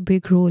plays a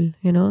big role,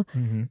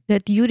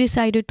 that you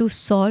decided to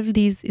solve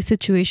these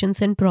situations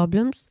and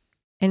problems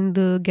and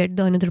get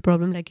the another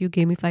problem, like you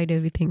gamified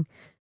everything,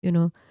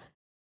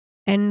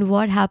 And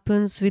what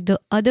happens with the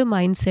other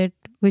mindset,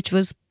 which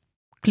was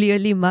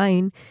clearly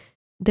mine,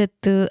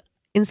 that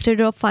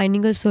instead of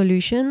finding a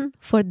solution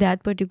for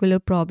that particular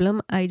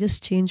problem, I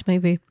just changed my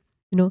way,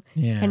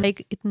 Yeah. And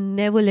like it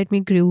never let me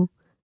grow.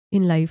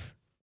 in life,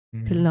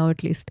 till now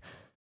at least.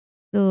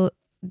 So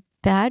in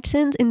that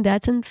sense,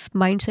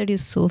 mindset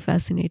is so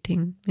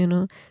fascinating.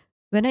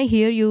 When I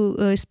hear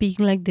you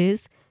speaking like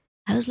this,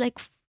 I was like,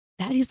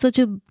 that is such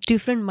a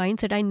different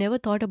mindset. I never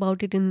thought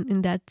about it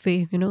in that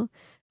way.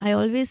 I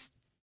always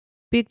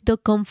pick the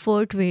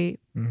comfort way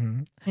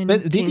and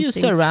But did change you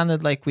things. surround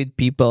it like with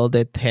people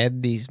that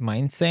had these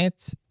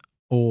mindsets,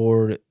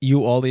 or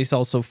you always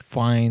also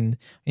find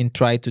and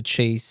try to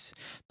chase,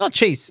 not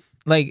chase,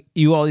 like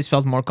you always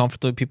felt more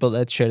comfortable with people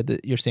that shared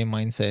your same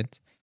mindset?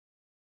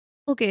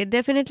 Okay,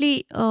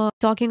 definitely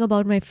talking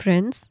about my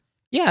friends.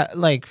 Yeah,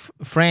 like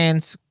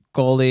friends,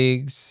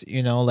 colleagues,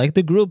 like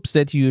the groups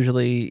that you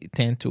usually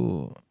tend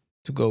to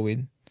go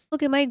with.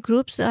 Okay, my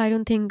groups, I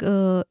don't think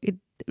it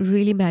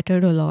really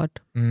mattered a lot.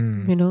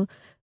 Mm.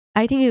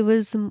 I think it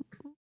was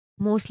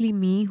mostly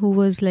me who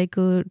was like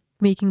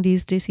making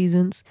these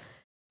decisions.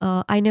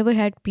 I never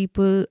had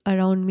people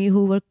around me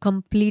who were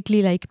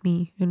completely like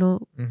me,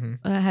 Mm-hmm.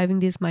 having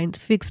this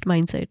fixed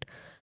mindset.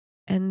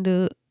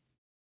 And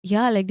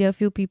yeah, like there are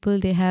few people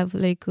they have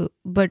like,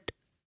 but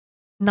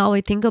now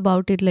I think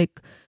about it,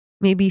 like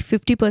maybe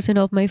 50%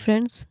 of my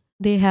friends,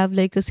 they have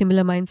like a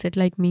similar mindset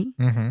like me.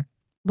 Mm-hmm.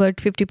 But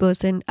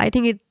 50%, I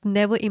think it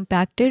never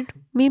impacted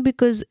me,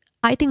 because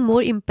I think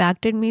more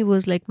impacted me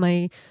was like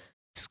my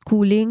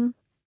schooling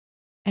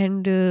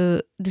and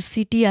the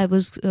city I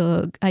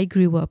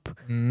grew up.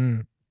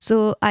 Mm.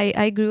 So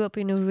I grew up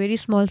in a very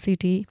small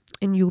city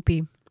in UP,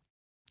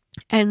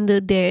 and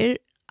there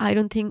I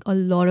don't think a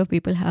lot of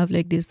people have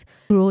like this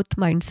growth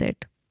mindset,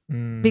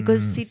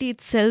 because Mm. city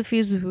itself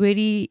is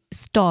very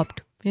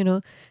stopped.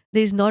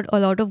 There's not a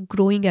lot of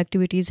growing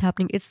activities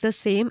happening. It's the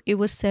same. It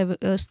was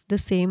the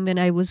same when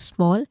I was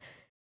small,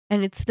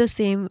 and it's the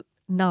same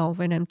now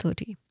when I'm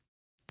 30.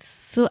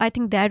 So I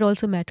think that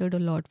also mattered a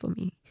lot for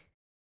me.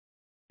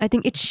 I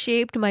think it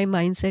shaped my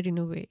mindset in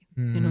a way,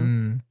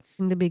 Mm.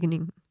 in the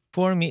beginning.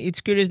 For me,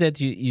 it's curious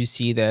that you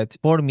see that.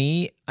 For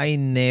me, I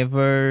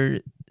never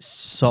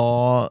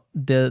saw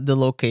the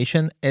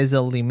location as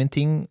a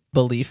limiting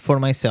belief for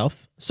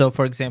myself. So,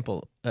 for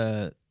example,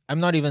 I'm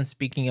not even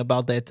speaking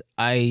about that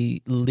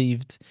I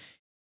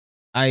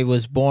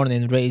was born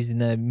and raised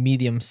in a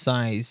medium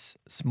size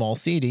small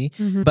city,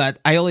 Mm-hmm. but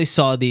I always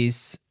saw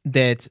this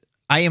that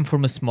I am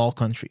from a small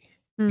country.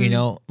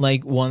 Mm.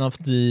 Like one of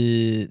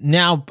the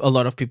now a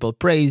lot of people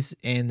praise,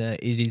 and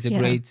it is a Yeah.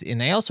 great.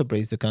 And I also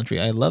praise the country.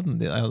 I love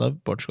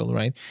Portugal,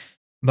 right?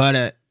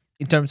 But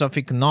in terms of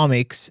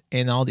economics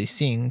and all these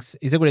things,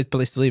 it's a great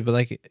place to live. But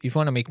like, if you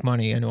want to make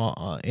money, and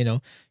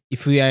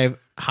if we have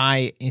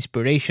high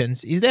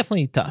inspirations, it's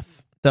definitely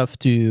tough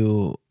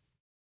to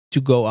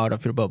go out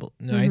of your bubble,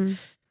 right? Mm-hmm.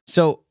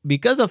 So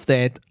because of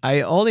that,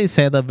 I always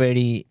had a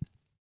very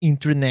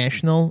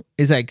international.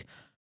 It's like,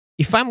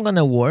 if I'm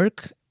gonna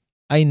work,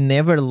 I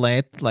never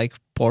let like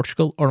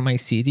Portugal or my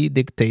city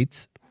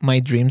dictates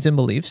my dreams and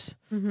beliefs.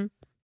 Mm-hmm.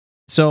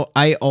 So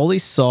I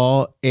always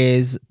saw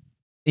as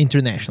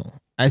international.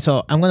 I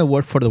saw I'm gonna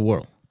work for the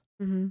world.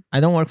 Mm-hmm.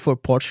 I don't work for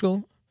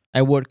Portugal.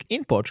 I work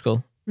in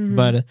Portugal, Mm-hmm.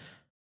 but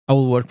I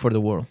will work for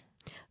the world.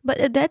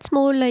 But that's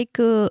more like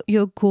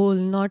your goal,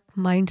 not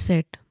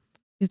mindset.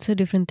 It's a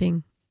different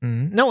thing.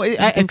 No, If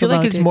you I think feel like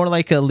about it's it. more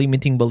like a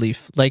limiting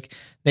belief, like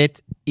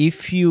that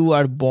if you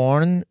are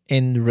born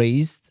and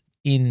raised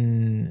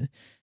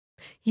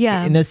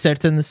Yeah, in a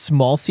certain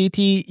small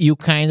city, you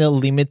kind of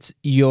limit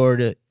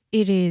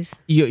it is.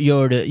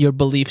 your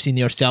beliefs in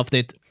yourself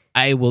that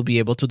I will be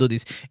able to do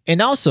this.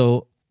 And also,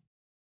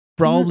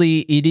 Mm-hmm. probably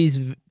it is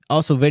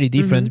also very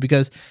Mm-hmm. different,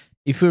 because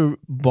if you're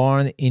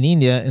born in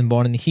India and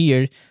born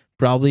here,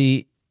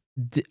 probably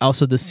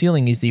also the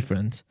ceiling is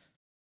different.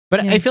 But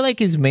I Yeah. feel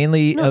like it's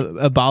mainly No.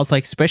 about,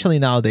 like, especially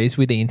nowadays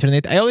with the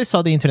internet. I always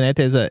saw the internet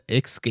as a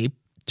escape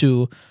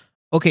to,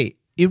 okay,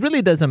 it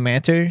really doesn't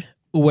matter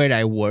where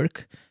I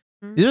work.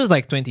 This was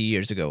like 20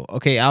 years ago.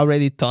 Okay, I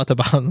already thought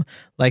about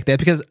like that,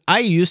 because I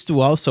used to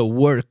also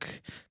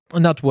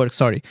not work,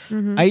 sorry.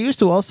 Mm-hmm. I used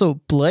to also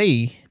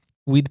play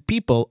with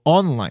people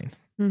online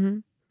Mm-hmm.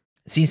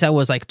 since I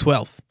was like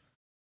 12,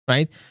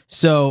 right?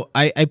 So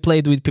I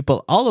played with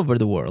people all over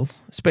the world,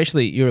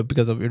 especially Europe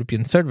because of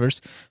European servers.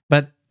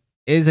 But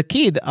as a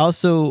kid,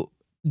 also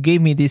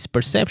gave me this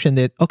perception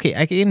that, okay,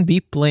 I can be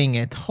playing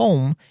at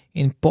home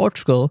in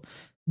Portugal,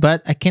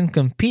 but I can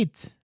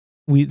compete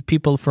with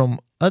people from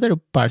other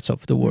parts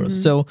of the world.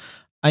 Mm-hmm. So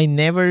I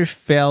never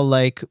felt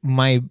like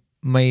my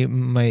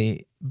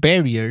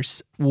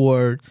barriers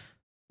were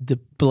the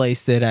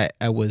place that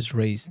I was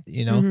raised.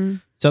 Mm-hmm.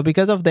 So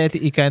because of that,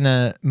 it kind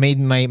of made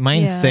my Yeah.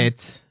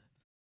 mindset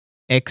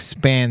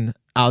expand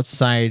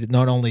outside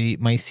not only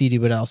my city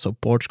but also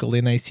Portugal,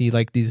 and I see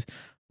like this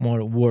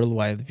more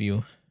worldwide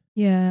view.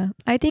 Yeah.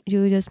 I think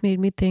you just made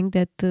me think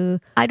that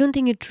I don't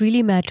think it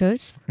really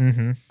matters.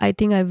 Mm-hmm. I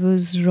think I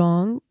was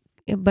wrong,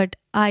 but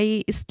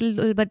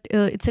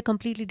it's a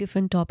completely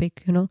different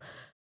topic.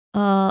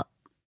 Uh,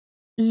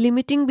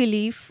 Limiting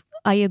belief,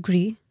 I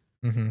agree.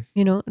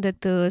 Mm-hmm.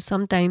 That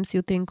sometimes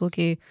you think,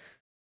 okay,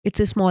 it's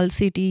a small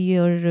city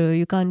or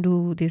you can't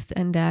do this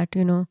and that.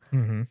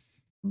 Mm-hmm.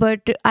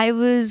 But I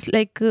was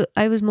like,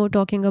 I was more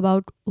talking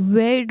about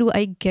where do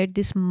I get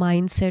this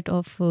mindset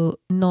of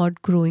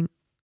not growing?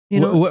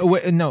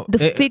 No,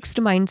 the fixed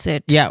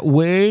mindset. Yeah,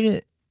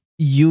 where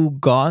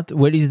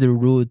is the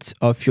root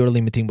of your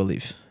limiting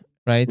belief,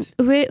 right?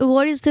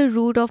 What is the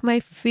root of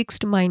my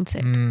fixed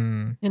mindset?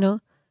 You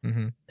know,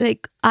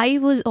 like I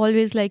was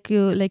always like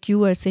you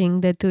were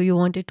saying that you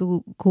wanted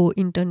to go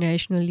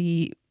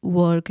internationally,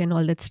 work and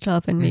all that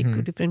stuff, and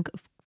make different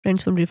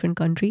friends from different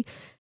country.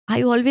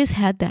 I always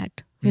had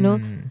that,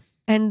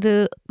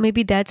 and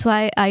maybe that's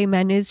why I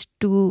managed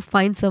to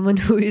find someone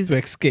who is to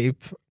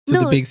escape to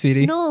the big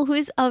city. No, who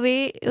is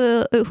away,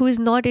 who is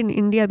not in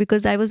India,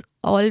 because I was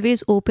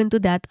always open to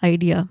that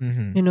idea,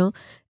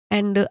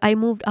 and I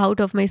moved out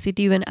of my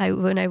city when I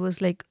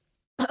was like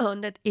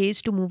on that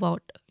age to move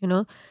out.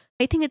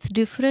 I think it's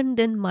different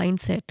than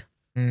mindset.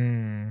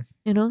 Where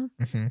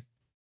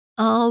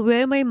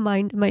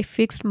my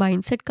fixed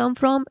mindset come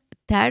from,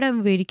 that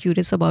I'm very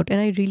curious about, and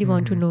I really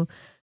want to know.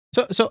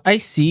 So I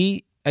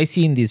see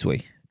in this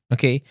way.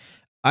 Okay,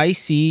 I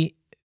see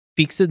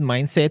fixed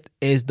mindset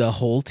as the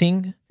whole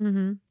thing,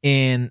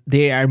 and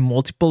there are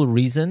multiple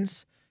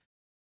reasons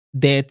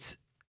that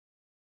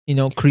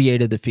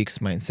created the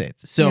fixed mindset.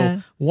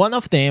 So one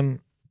of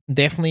them,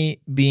 definitely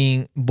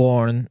being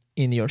born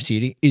in your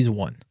city, is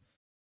one.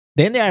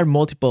 Then there are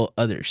multiple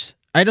others.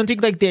 I don't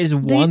think like there's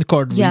one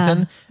core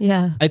reason.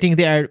 Yeah. I think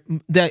that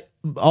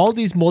all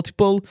these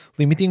multiple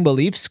limiting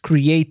beliefs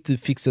create the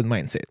fixed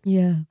mindset.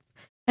 Yeah.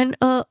 And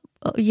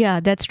yeah,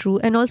 that's true.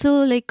 And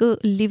also like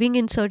living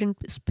in certain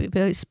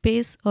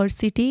space or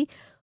city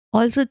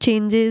also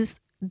changes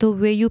the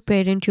way you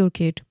parent your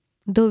kid,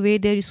 the way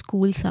their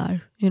schools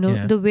are,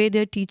 the way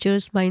their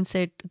teachers'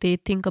 mindset, they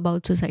think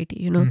about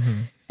society,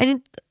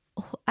 and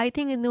I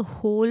think in the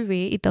whole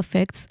way it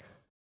affects.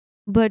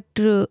 But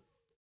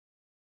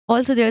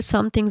also there are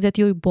some things that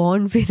you're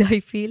born with. I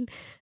feel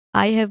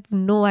I have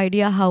no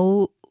idea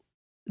how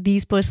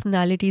these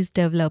personalities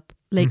develop,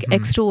 like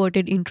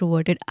extroverted,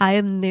 introverted. I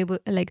am never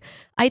like,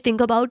 I think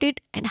about it,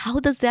 and how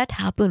does that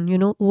happen?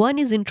 One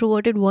is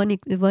introverted, one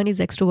is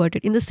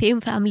extroverted in the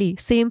same family,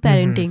 same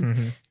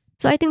parenting.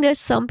 So I think there's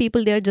some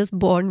people, they're just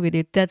born with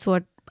it. That's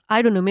what,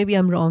 I don't know, maybe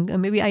I'm wrong,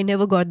 and maybe I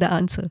never got the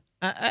answer.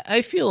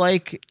 I feel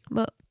like,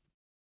 but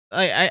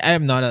I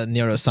am not a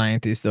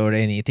neuroscientist or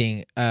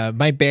anything.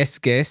 My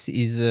best guess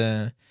is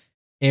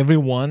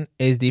everyone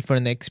has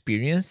different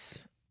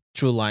experience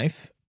through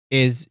life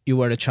as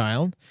you are a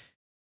child,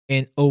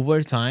 and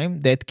over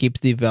time that keeps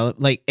develop.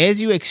 Like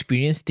as you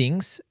experience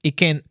things, it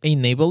can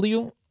enable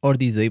you or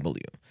disable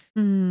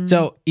you.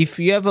 So if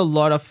you have a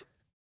lot of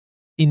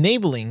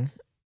enabling,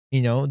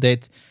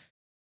 that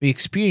we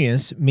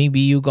experience, maybe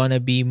you're gonna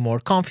be more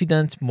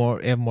confident,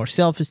 have more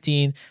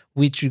self-esteem,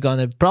 which you're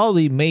gonna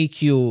probably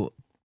make you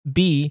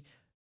be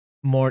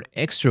more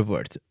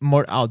extrovert,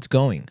 more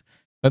outgoing.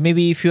 But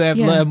maybe if you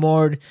have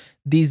more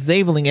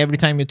disabling every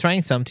time you're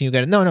trying something, you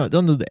gotta no,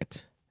 don't do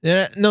that.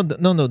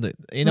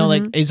 No,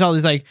 like it's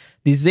always like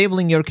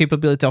disabling your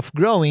capability of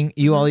growing.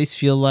 You always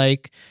feel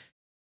like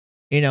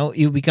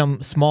you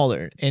become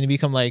smaller and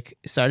become like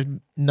start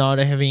not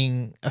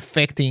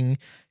affecting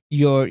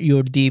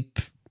your deep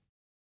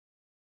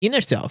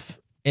inner self,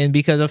 and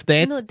because of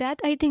that,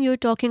 that I think you're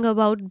talking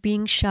about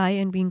being shy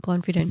and being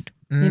confident.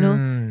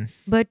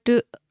 But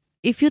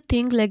if you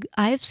think, like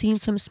I've seen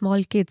some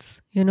small kids,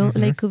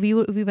 like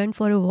we went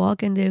for a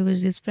walk and there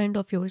was this friend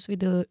of yours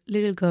with a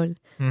little girl.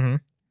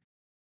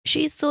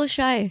 She's so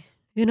shy,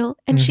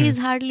 and she's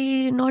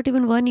hardly not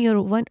even 1 year,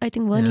 I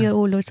think 1 year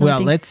old or something.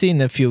 Well, let's see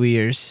in a few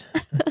years.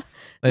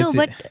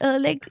 But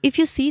like if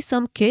you see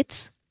some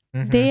kids,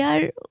 they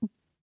are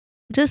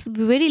just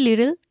very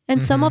little,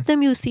 and some of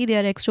them you see they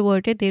are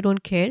extroverted, they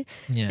don't care,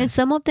 and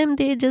some of them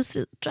they just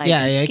try to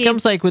escape. It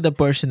comes like with the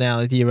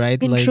personality,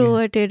 right?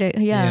 Introverted,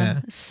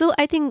 like, So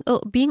I think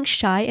being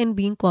shy and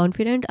being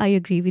confident, I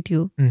agree with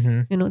you.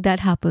 That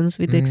happens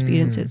with the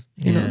experiences,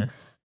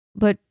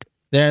 but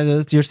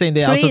you're saying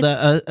there's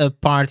also a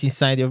part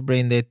inside your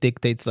brain that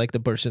dictates like the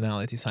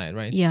personality side,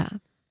 right? Yeah.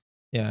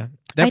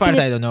 That part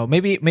I don't know.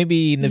 Maybe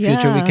in the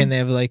future we can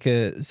have like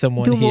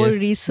someone do here. More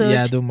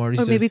research. Do more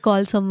research. Or maybe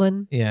call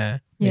someone.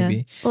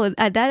 Maybe. Oh,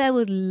 that I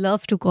would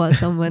love to call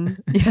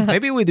someone.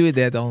 Maybe we do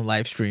that on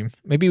live stream.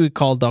 Maybe we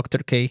call Dr.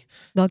 K.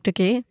 Dr.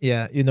 K?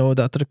 Yeah,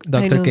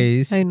 Dr. K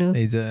is. I know.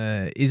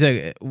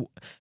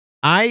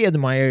 I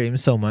admire him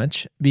so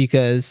much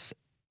because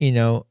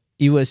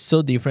he was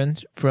so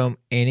different from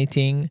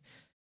anything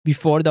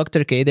before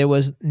Dr. K. There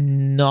was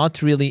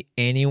not really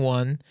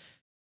anyone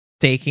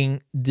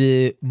taking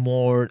the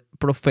more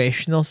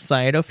professional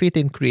side of it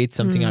and create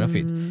something out of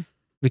it,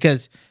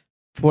 because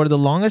for the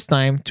longest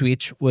time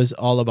Twitch was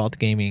all about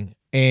gaming,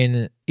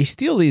 and it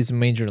still is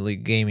majorly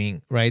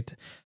gaming, right?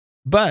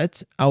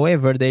 But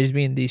however, there's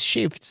been this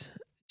shift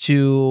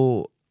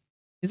to,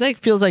 it's like,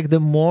 feels like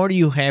the more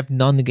you have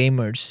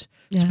non-gamers,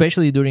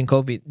 especially during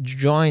COVID,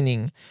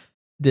 joining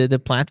the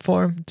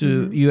platform,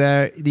 to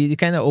you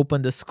kind of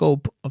open the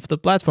scope of the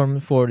platform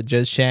for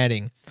just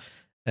chatting.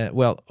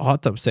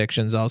 hot tub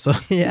sections also.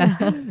 Yeah.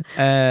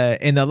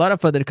 And a lot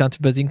of other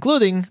contributors,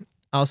 including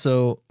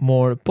also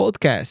more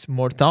podcasts,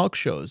 more talk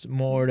shows,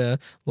 more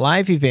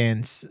live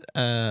events.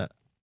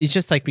 It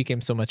just like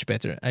became so much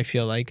better, I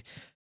feel like.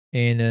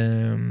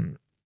 And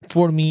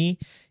for me,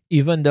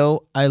 even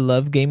though I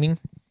love gaming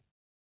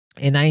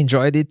and I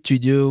enjoyed it to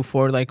do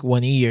for like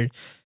 1 year,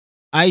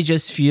 I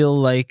just feel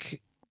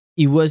like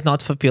it was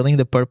not fulfilling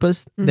the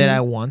purpose that I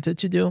wanted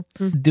to do.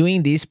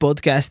 Doing this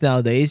podcast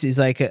nowadays is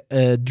like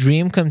a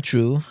dream come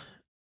true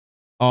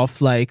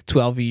of like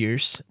 12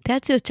 years.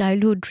 That's your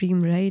childhood dream,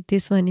 right?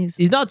 This one is.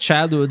 It's not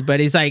childhood, but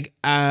it's like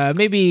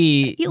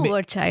maybe. You were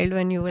a child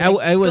when you were.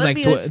 I was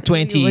like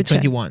 20,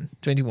 21.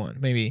 21,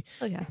 maybe.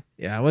 Oh, yeah.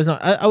 Yeah, I was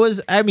not.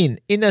 I mean,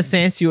 in a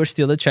sense, you were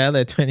still a child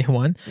at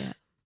 21.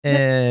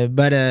 Yeah.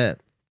 But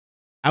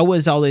I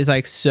was always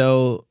like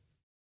so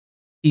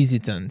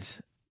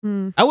hesitant.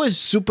 I was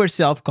super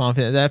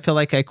self-confident. I felt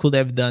like I could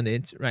have done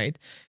it, right?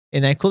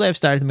 And I could have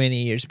started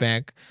many years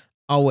back.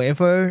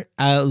 However,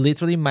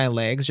 literally my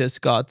legs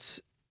just got,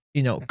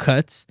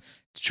 cut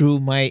through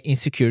my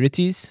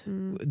insecurities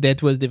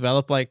that was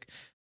developed like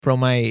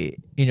from my,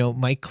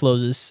 my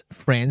closest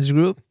friends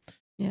group.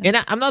 Yeah.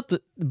 And I'm not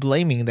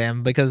blaming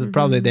them because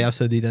probably they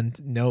also didn't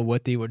know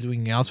what they were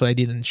doing. Also, I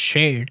didn't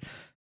share,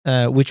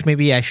 which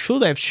maybe I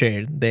should have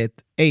shared that,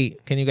 hey,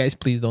 can you guys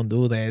please don't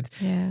do that?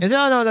 Yeah. And say,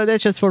 oh, no,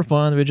 that's just for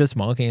fun. We're just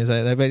smoking.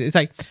 It's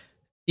like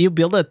you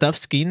build a tough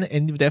skin,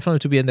 and definitely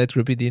to be in that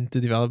group, you need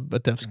to develop a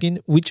tough skin,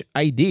 which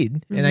I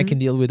did. And I can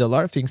deal with a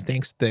lot of things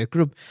thanks to that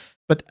group.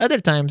 But other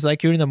times,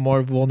 like you're in a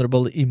more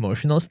vulnerable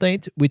emotional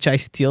state, which I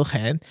still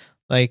had.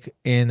 Like,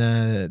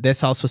 and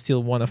that's also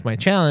still one of my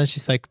challenges.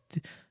 It's like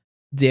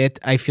that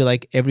I feel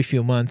like every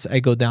few months I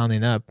go down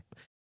and up.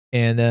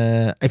 And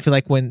I feel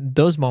like when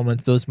those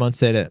months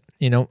that,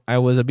 I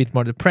was a bit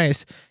more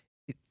depressed,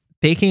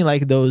 taking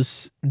like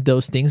those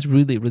things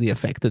really, really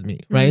affected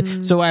me, right?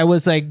 So I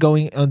was like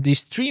going on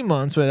these 3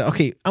 months where,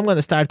 okay, I'm going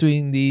to start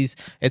doing these,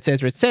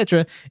 etc.,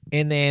 etc.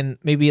 And then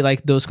maybe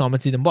like those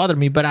comments didn't bother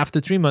me. But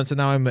after 3 months, and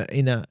now I'm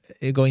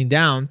going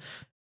down.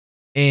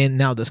 And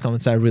now those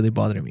comments are really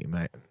bothering me,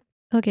 right?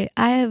 Okay,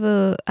 I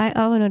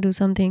want to do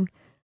something.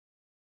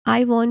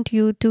 I want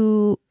you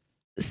to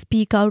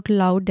speak out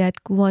loud that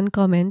one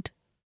comment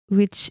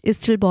which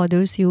still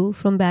bothers you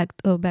from back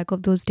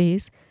of those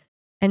days,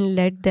 and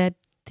let that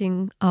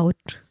thing out.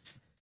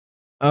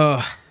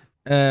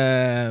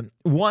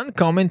 One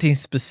comment in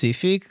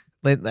specific,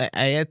 like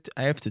I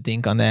have to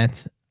think on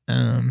that.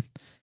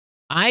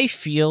 I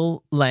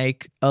feel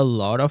like a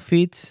lot of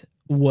it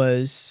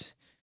was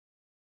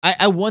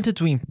I wanted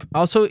to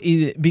also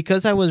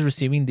because I was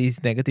receiving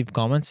these negative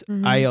comments.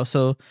 I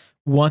also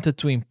wanted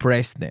to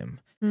impress them.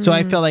 So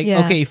I felt like,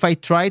 okay, if I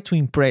try to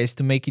impress,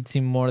 to make it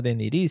seem more than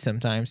it is,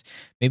 sometimes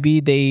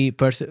maybe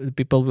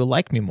people will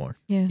like me more,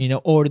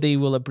 or they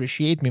will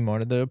appreciate me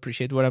more. They'll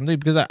appreciate what I'm doing,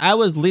 because I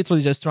was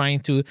literally just trying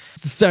to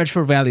search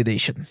for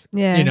validation.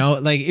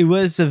 Like it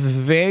was a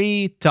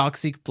very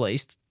toxic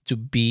place to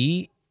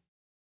be,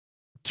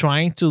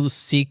 trying to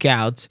seek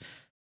out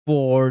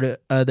for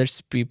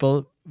others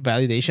people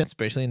validation,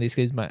 especially in this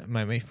case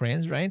my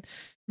friends, right?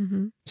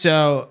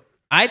 So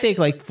I take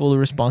like full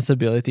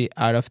responsibility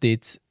out of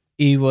it.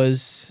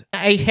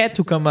 I had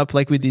to come up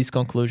like with this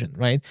conclusion,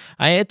 right?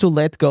 I had to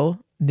let go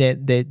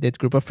that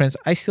group of friends.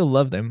 I still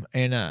love them,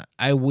 and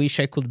I wish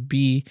I could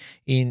be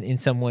in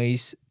some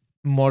ways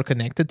more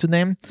connected to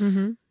them.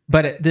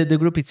 But the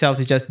group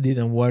itself, it just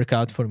didn't work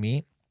out for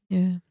me.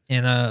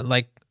 And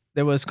like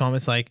there was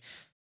comments like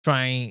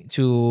trying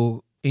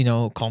to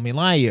call me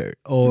liar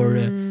or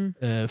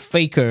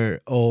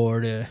faker,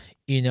 or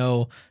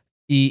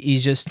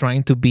he's just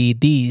trying to be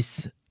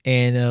this,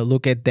 and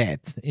look at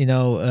that,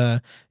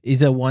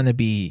 is a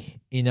wannabe,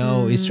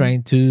 is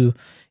trying to.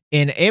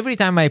 And every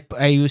time I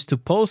used to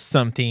post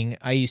something,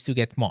 I used to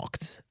get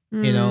mocked,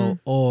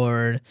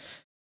 or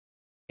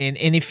and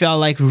it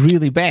felt like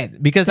really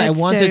bad, because I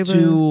wanted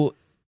terrible.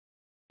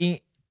 to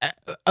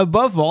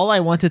above all, I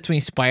wanted to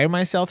inspire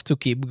myself to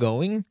keep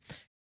going,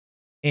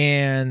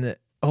 and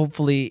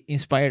hopefully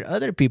inspire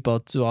other people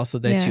to also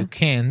that you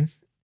can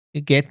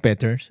get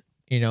better.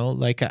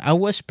 Like I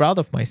was proud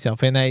of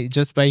myself, and I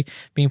just by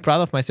being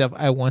proud of myself,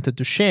 I wanted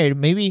to share.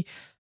 Maybe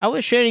I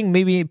was sharing,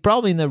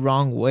 probably in the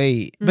wrong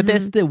way, but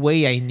that's the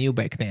way I knew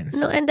back then.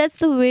 No, and that's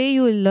the way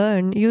you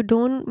learn. You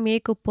don't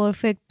make a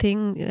perfect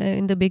thing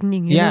in the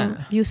beginning. You know?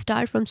 You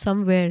start from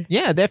somewhere.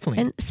 Yeah,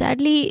 definitely. And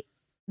sadly,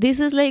 this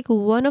is like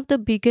one of the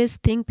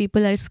biggest thing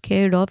people are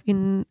scared of,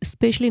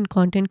 especially in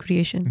content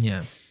creation.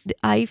 Yeah,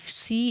 I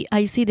see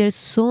there's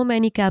so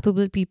many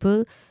capable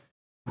people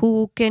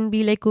who can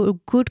be like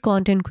good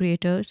content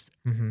creators,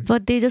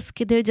 but they're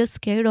just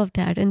scared of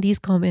that and these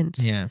comments.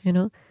 Yeah.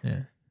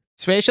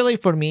 Especially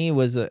for me, it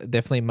was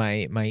definitely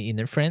my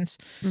inner friends,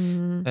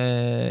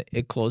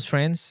 close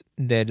friends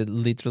that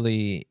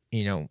literally,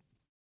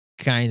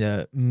 kind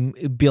of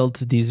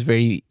built this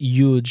very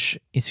huge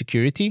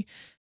insecurity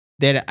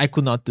that I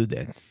could not do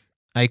that.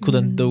 I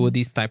couldn't do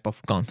this type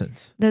of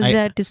content. Does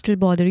that still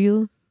bother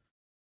you?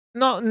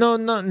 No,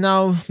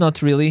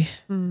 not really.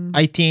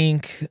 I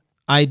think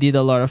I did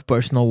a lot of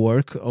personal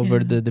work over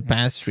the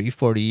past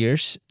 3-4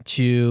 years.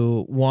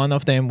 To one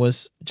of them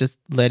was just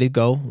let it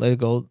go,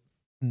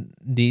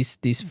 this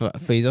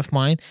phase of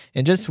mine,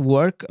 and just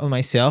work on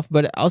myself.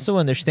 But also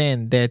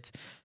understand that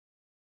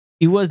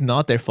it was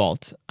not their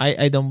fault.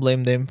 I don't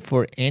blame them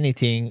for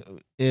anything,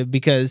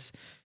 because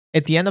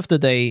at the end of the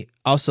day,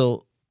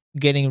 also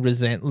getting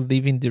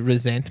leaving the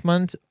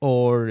resentment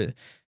or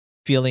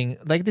feeling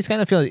like this kind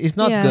of feeling is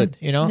not good,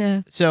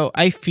 So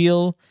I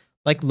feel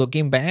like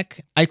looking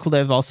back, I could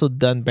have also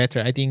done better.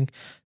 I think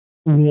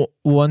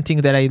one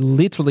thing that I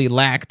literally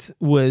lacked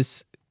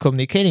was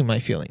communicating my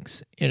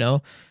feelings,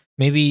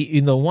 maybe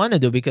you don't want to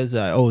do because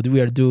we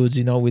are dudes,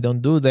 we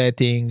don't do that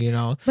thing,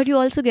 But you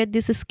also get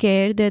this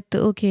scare that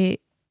okay,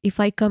 if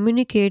I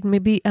communicate,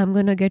 maybe I'm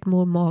gonna get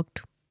more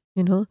mocked,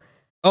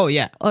 oh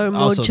yeah, or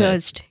more also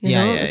judged,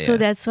 so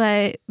that's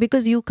why,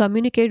 because you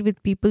communicate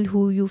with people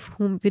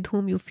with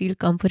whom you feel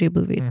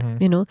comfortable with,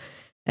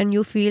 and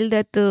you feel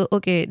that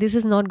okay, this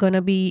is not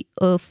gonna be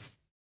a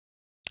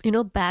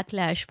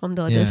backlash from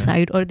the other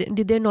side, or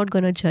they're not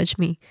gonna judge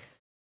me.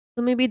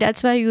 So maybe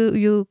that's why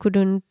you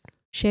couldn't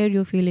share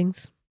your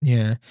feelings.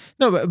 Yeah.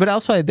 No, but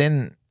also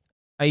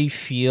I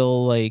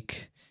feel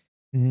like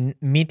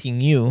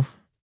meeting you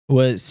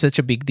was such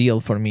a big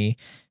deal for me,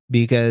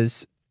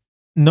 because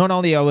not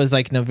only I was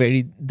like in a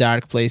very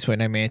dark place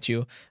when I met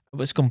you, I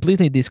was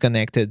completely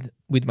disconnected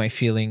with my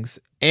feelings.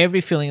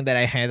 Every feeling that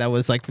I had, I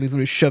was like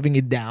literally shoving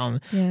it down,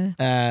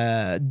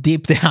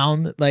 deep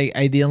down. Like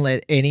I didn't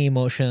let any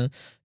emotion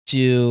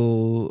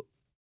to.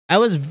 I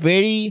was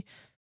very,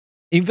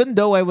 even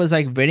though I was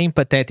like very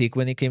empathetic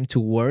when it came to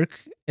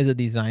work as a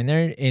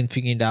designer and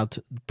figuring out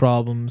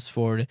problems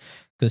for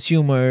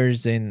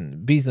consumers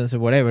and business or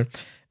whatever.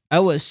 I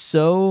was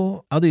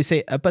so, how do you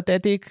say,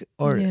 apathetic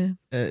or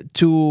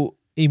to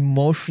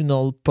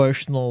emotional,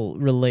 personal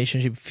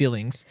relationship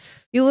feelings.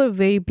 You were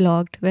very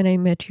blocked when I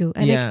met you,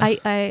 and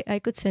I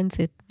could sense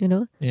it.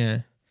 Yeah.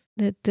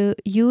 That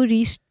you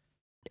reached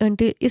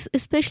until,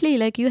 especially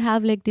like you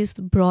have like this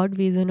broad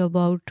vision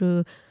about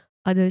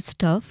other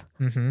stuff,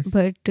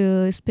 but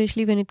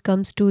especially when it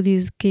comes to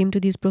came to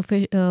these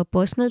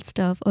personal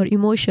stuff or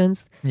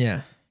emotions.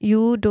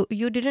 You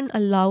didn't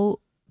allow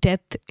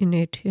depth in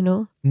it.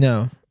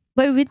 No.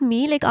 But with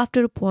me, like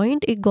after a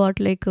point, it got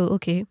like,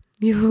 okay,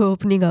 you're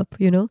opening up,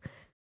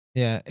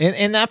 Yeah.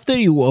 And after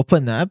you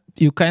open up,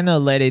 you kind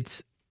of let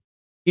it,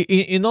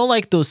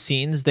 like those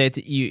scenes that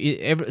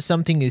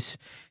something is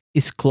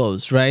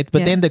closed, right?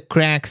 But then the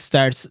crack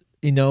starts,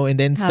 and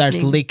then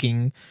starts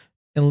leaking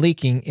and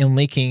leaking and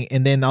leaking.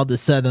 And then all of a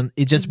sudden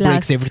it just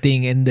breaks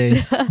everything, and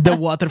the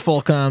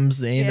waterfall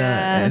comes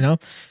and,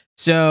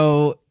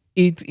 so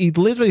it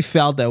literally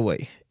felt that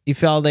way. It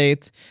felt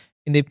that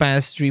in the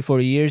past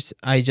 3-4 years,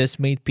 I just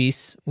made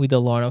peace with a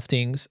lot of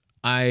things.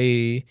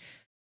 I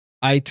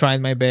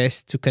tried my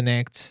best to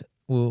connect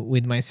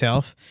with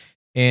myself,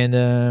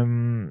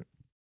 and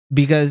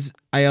because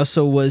I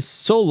also was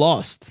so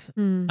lost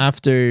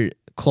after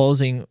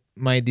closing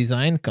my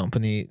design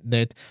company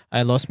that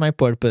I lost my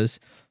purpose,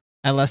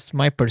 I lost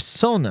my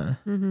persona.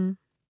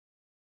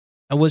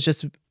 I was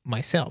just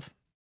myself,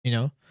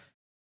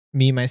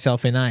 me,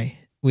 myself, and I,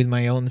 with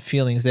my own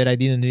feelings that I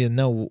didn't even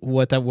know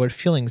what were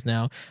feelings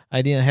now.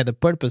 I didn't have a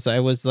purpose. I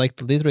was like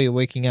literally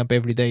waking up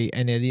every day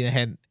and I didn't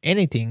have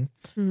anything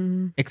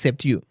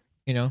except you,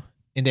 and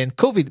then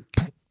COVID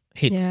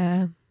hit,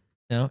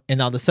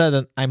 and all of a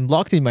sudden I'm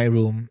locked in my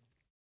room.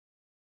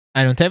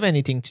 I don't have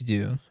anything to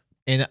do.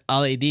 And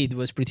all I did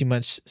was pretty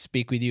much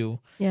speak with you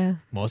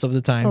most of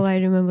the time. Oh, I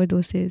remember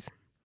those days.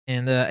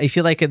 And I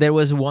feel like there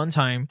was one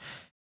time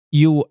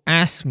you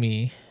asked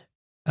me,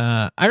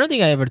 I don't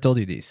think I ever told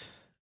you this,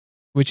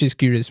 which is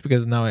curious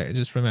because now I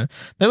just remember.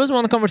 There was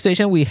one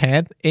conversation we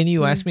had and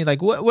you asked me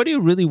like, what do you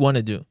really want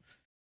to do?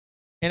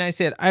 And I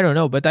said, I don't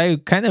know, but I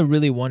kind of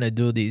really want to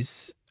do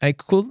this. I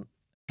could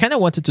kind of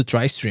wanted to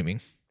try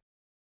streaming.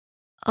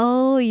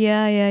 Oh,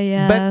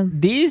 yeah.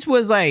 But this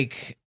was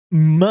like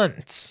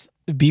months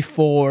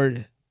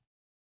before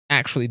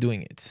actually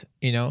doing it,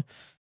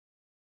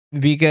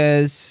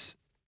 because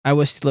I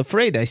was still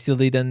afraid. I still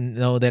didn't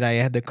know that I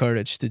had the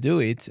courage to do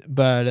it.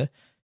 But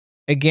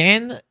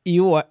again,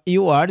 you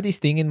are this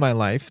thing in my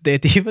life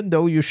that even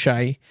though you're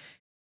shy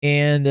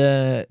and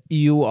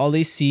you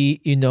always see,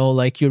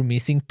 like your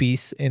missing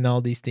piece and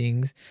all these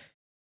things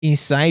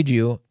inside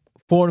you,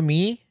 for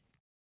me,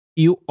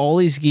 you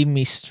always give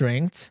me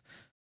strength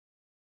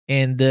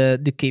and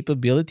the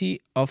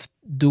capability of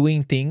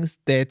doing things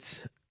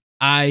that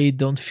I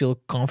don't feel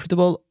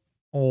comfortable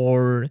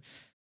or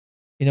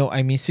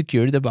I'm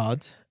insecure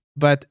about.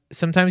 But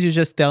sometimes you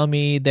just tell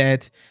me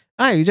that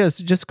you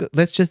just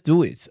let's just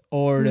do it,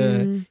 or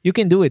you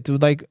can do it.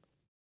 Like,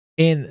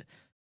 and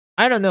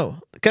I don't know,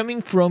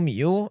 coming from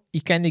you,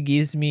 it kind of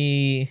gives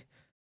me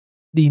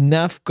the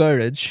enough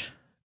courage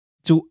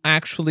to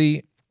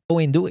actually go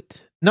and do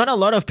it. Not a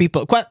lot of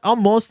people, quite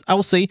almost, I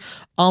will say,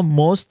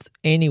 almost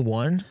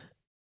anyone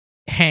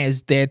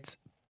has that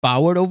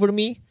power over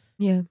me.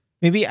 Yeah.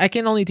 maybe I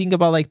can only think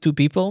about like two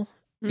people,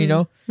 you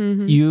know,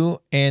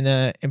 you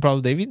and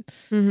probably David.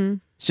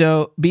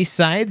 So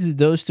besides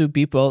those two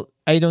people,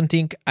 I don't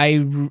think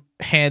I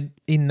had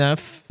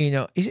enough, you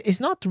know, it's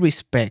not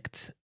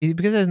respect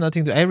because there's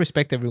nothing to, I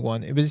respect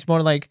everyone. It was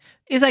more like,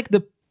 it's like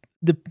the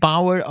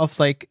power of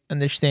like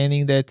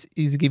understanding that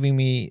is giving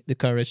me the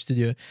courage to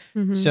do.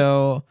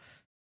 So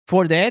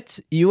for that,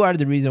 you are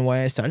the reason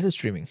why I started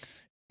streaming.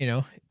 You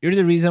know, you're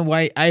the reason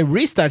why I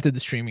restarted the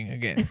streaming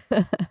again.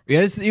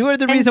 Yes, you are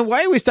the reason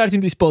why we're starting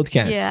this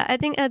podcast. Yeah, I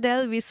think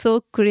Adele, we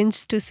so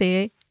cringe to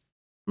say,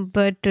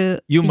 but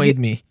you made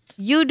me.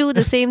 You do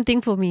the same thing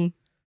for me,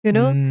 you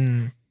know?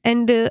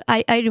 And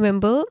I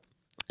remember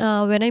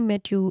when I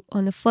met you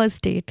on the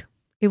first date,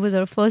 it was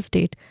our first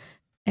date.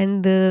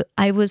 And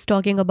I was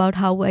talking about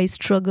how I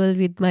struggle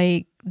with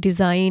my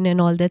design and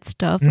all that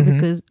stuff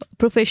because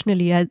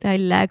professionally, I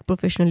lack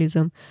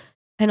professionalism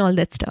and all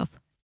that stuff.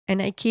 And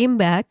I came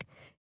back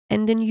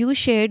and then you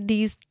shared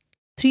these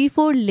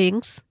 3-4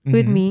 links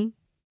with me,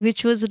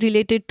 which was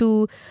related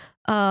to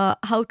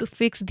how to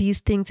fix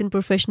these things in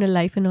professional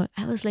life and all.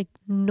 I was like,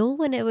 no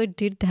one ever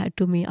did that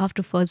to me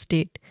after first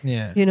date.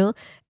 Yeah. You know,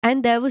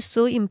 and that was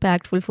so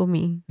impactful for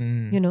me,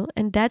 you know,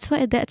 and that's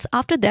why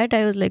after that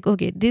I was like,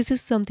 okay, this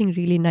is something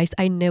really nice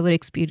I never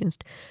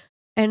experienced.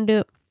 And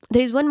there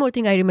is one more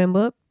thing I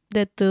remember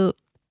that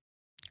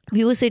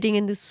we were sitting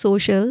in this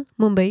social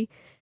Mumbai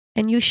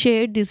and you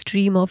shared this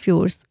dream of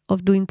yours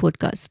of doing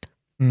podcast.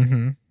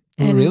 And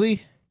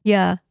really?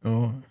 Yeah.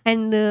 Oh.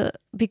 And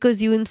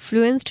because you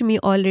influenced me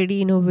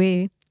already in a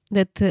way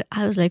that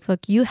I was like,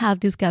 fuck, you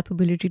have this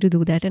capability to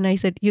do that. And I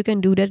said, you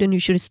can do that and you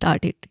should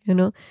start it, you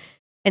know.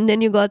 And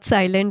then you got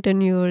silent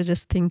and you were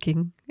just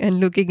thinking and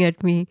looking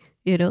at me,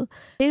 you know.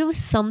 There was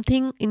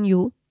something in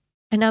you.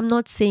 And I'm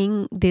not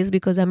saying this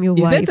because I'm your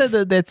wife. Is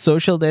that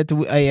social that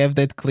I have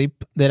that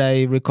clip that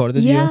I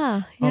recorded you?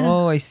 Yeah.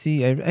 Oh, I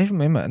see. I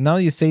remember. Now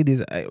you say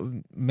this.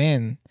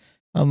 Man,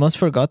 I almost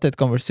forgot that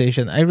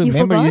conversation. I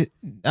remember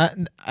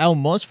I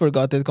almost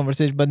forgot that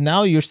conversation. But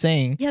now you're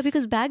saying. Yeah,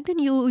 because back then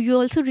you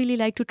also really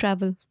liked to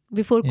travel.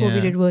 Before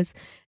COVID it was.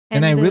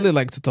 And I really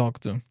like to talk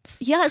to.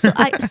 Yeah, so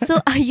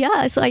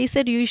I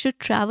said you should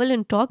travel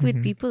and talk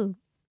with people.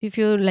 If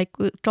you like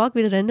talk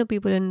with random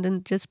people and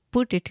then just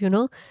put it, you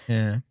know.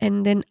 Yeah.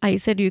 And then I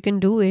said you can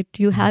do it.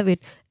 You have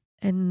it.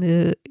 And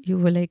you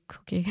were like,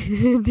 okay.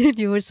 Then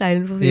you were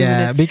silent for a few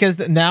minutes. Yeah, because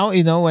now,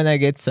 you know, when I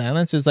get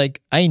silence, it's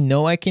like, I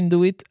know I can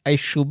do it. I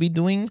should be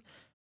doing.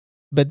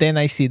 But then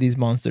I see this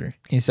monster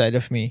inside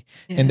of me.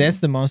 Yeah. And that's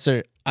the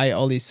monster I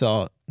always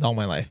saw all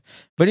my life.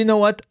 But you know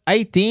what?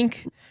 I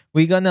think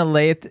we're gonna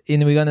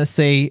we're gonna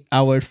say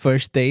our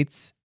first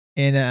dates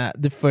and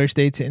the first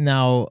dates. And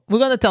now we're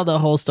gonna tell the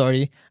whole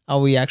story how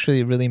we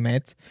actually really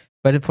met.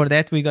 But for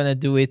that, we're gonna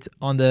do it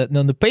on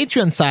the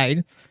Patreon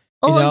side.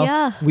 You know,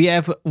 yeah. We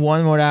have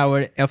 1 more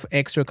hour of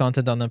extra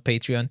content on the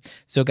Patreon.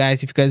 So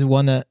guys, if you guys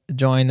wanna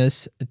join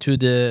us to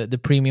the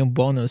premium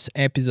bonus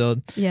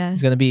episode,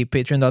 it's gonna be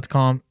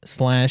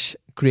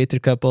patreon.com/creator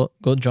couple.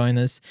 Go join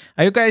us.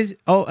 I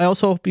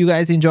also hope you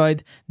guys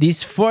enjoyed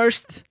this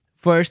first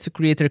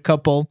creator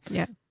couple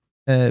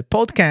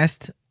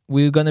podcast.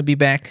 We're gonna be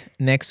back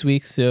next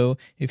week. So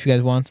if you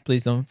guys want,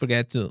 please don't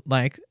forget to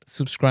like,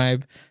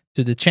 subscribe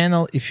to the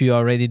channel if you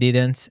already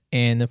didn't,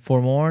 and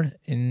for more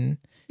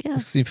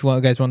if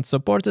you guys want to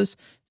support us,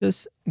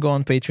 just go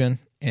on Patreon,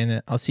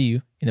 and I'll see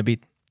you in a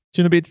bit.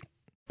 See you in a bit.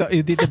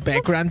 You did the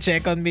background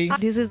check on me.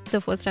 This is the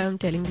first time I'm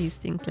telling these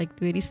things, like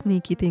very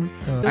sneaky thing.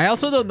 I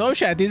also don't know,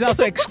 chat. This is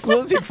also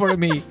exclusive for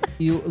me.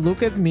 You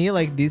look at me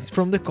like this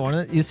from the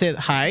corner. You said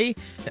hi.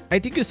 I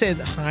think you said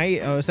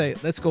hi. I was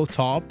like, let's go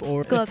top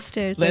or go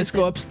upstairs. Let's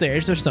go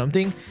upstairs or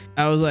something.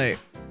 I was like,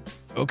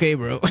 okay,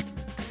 bro.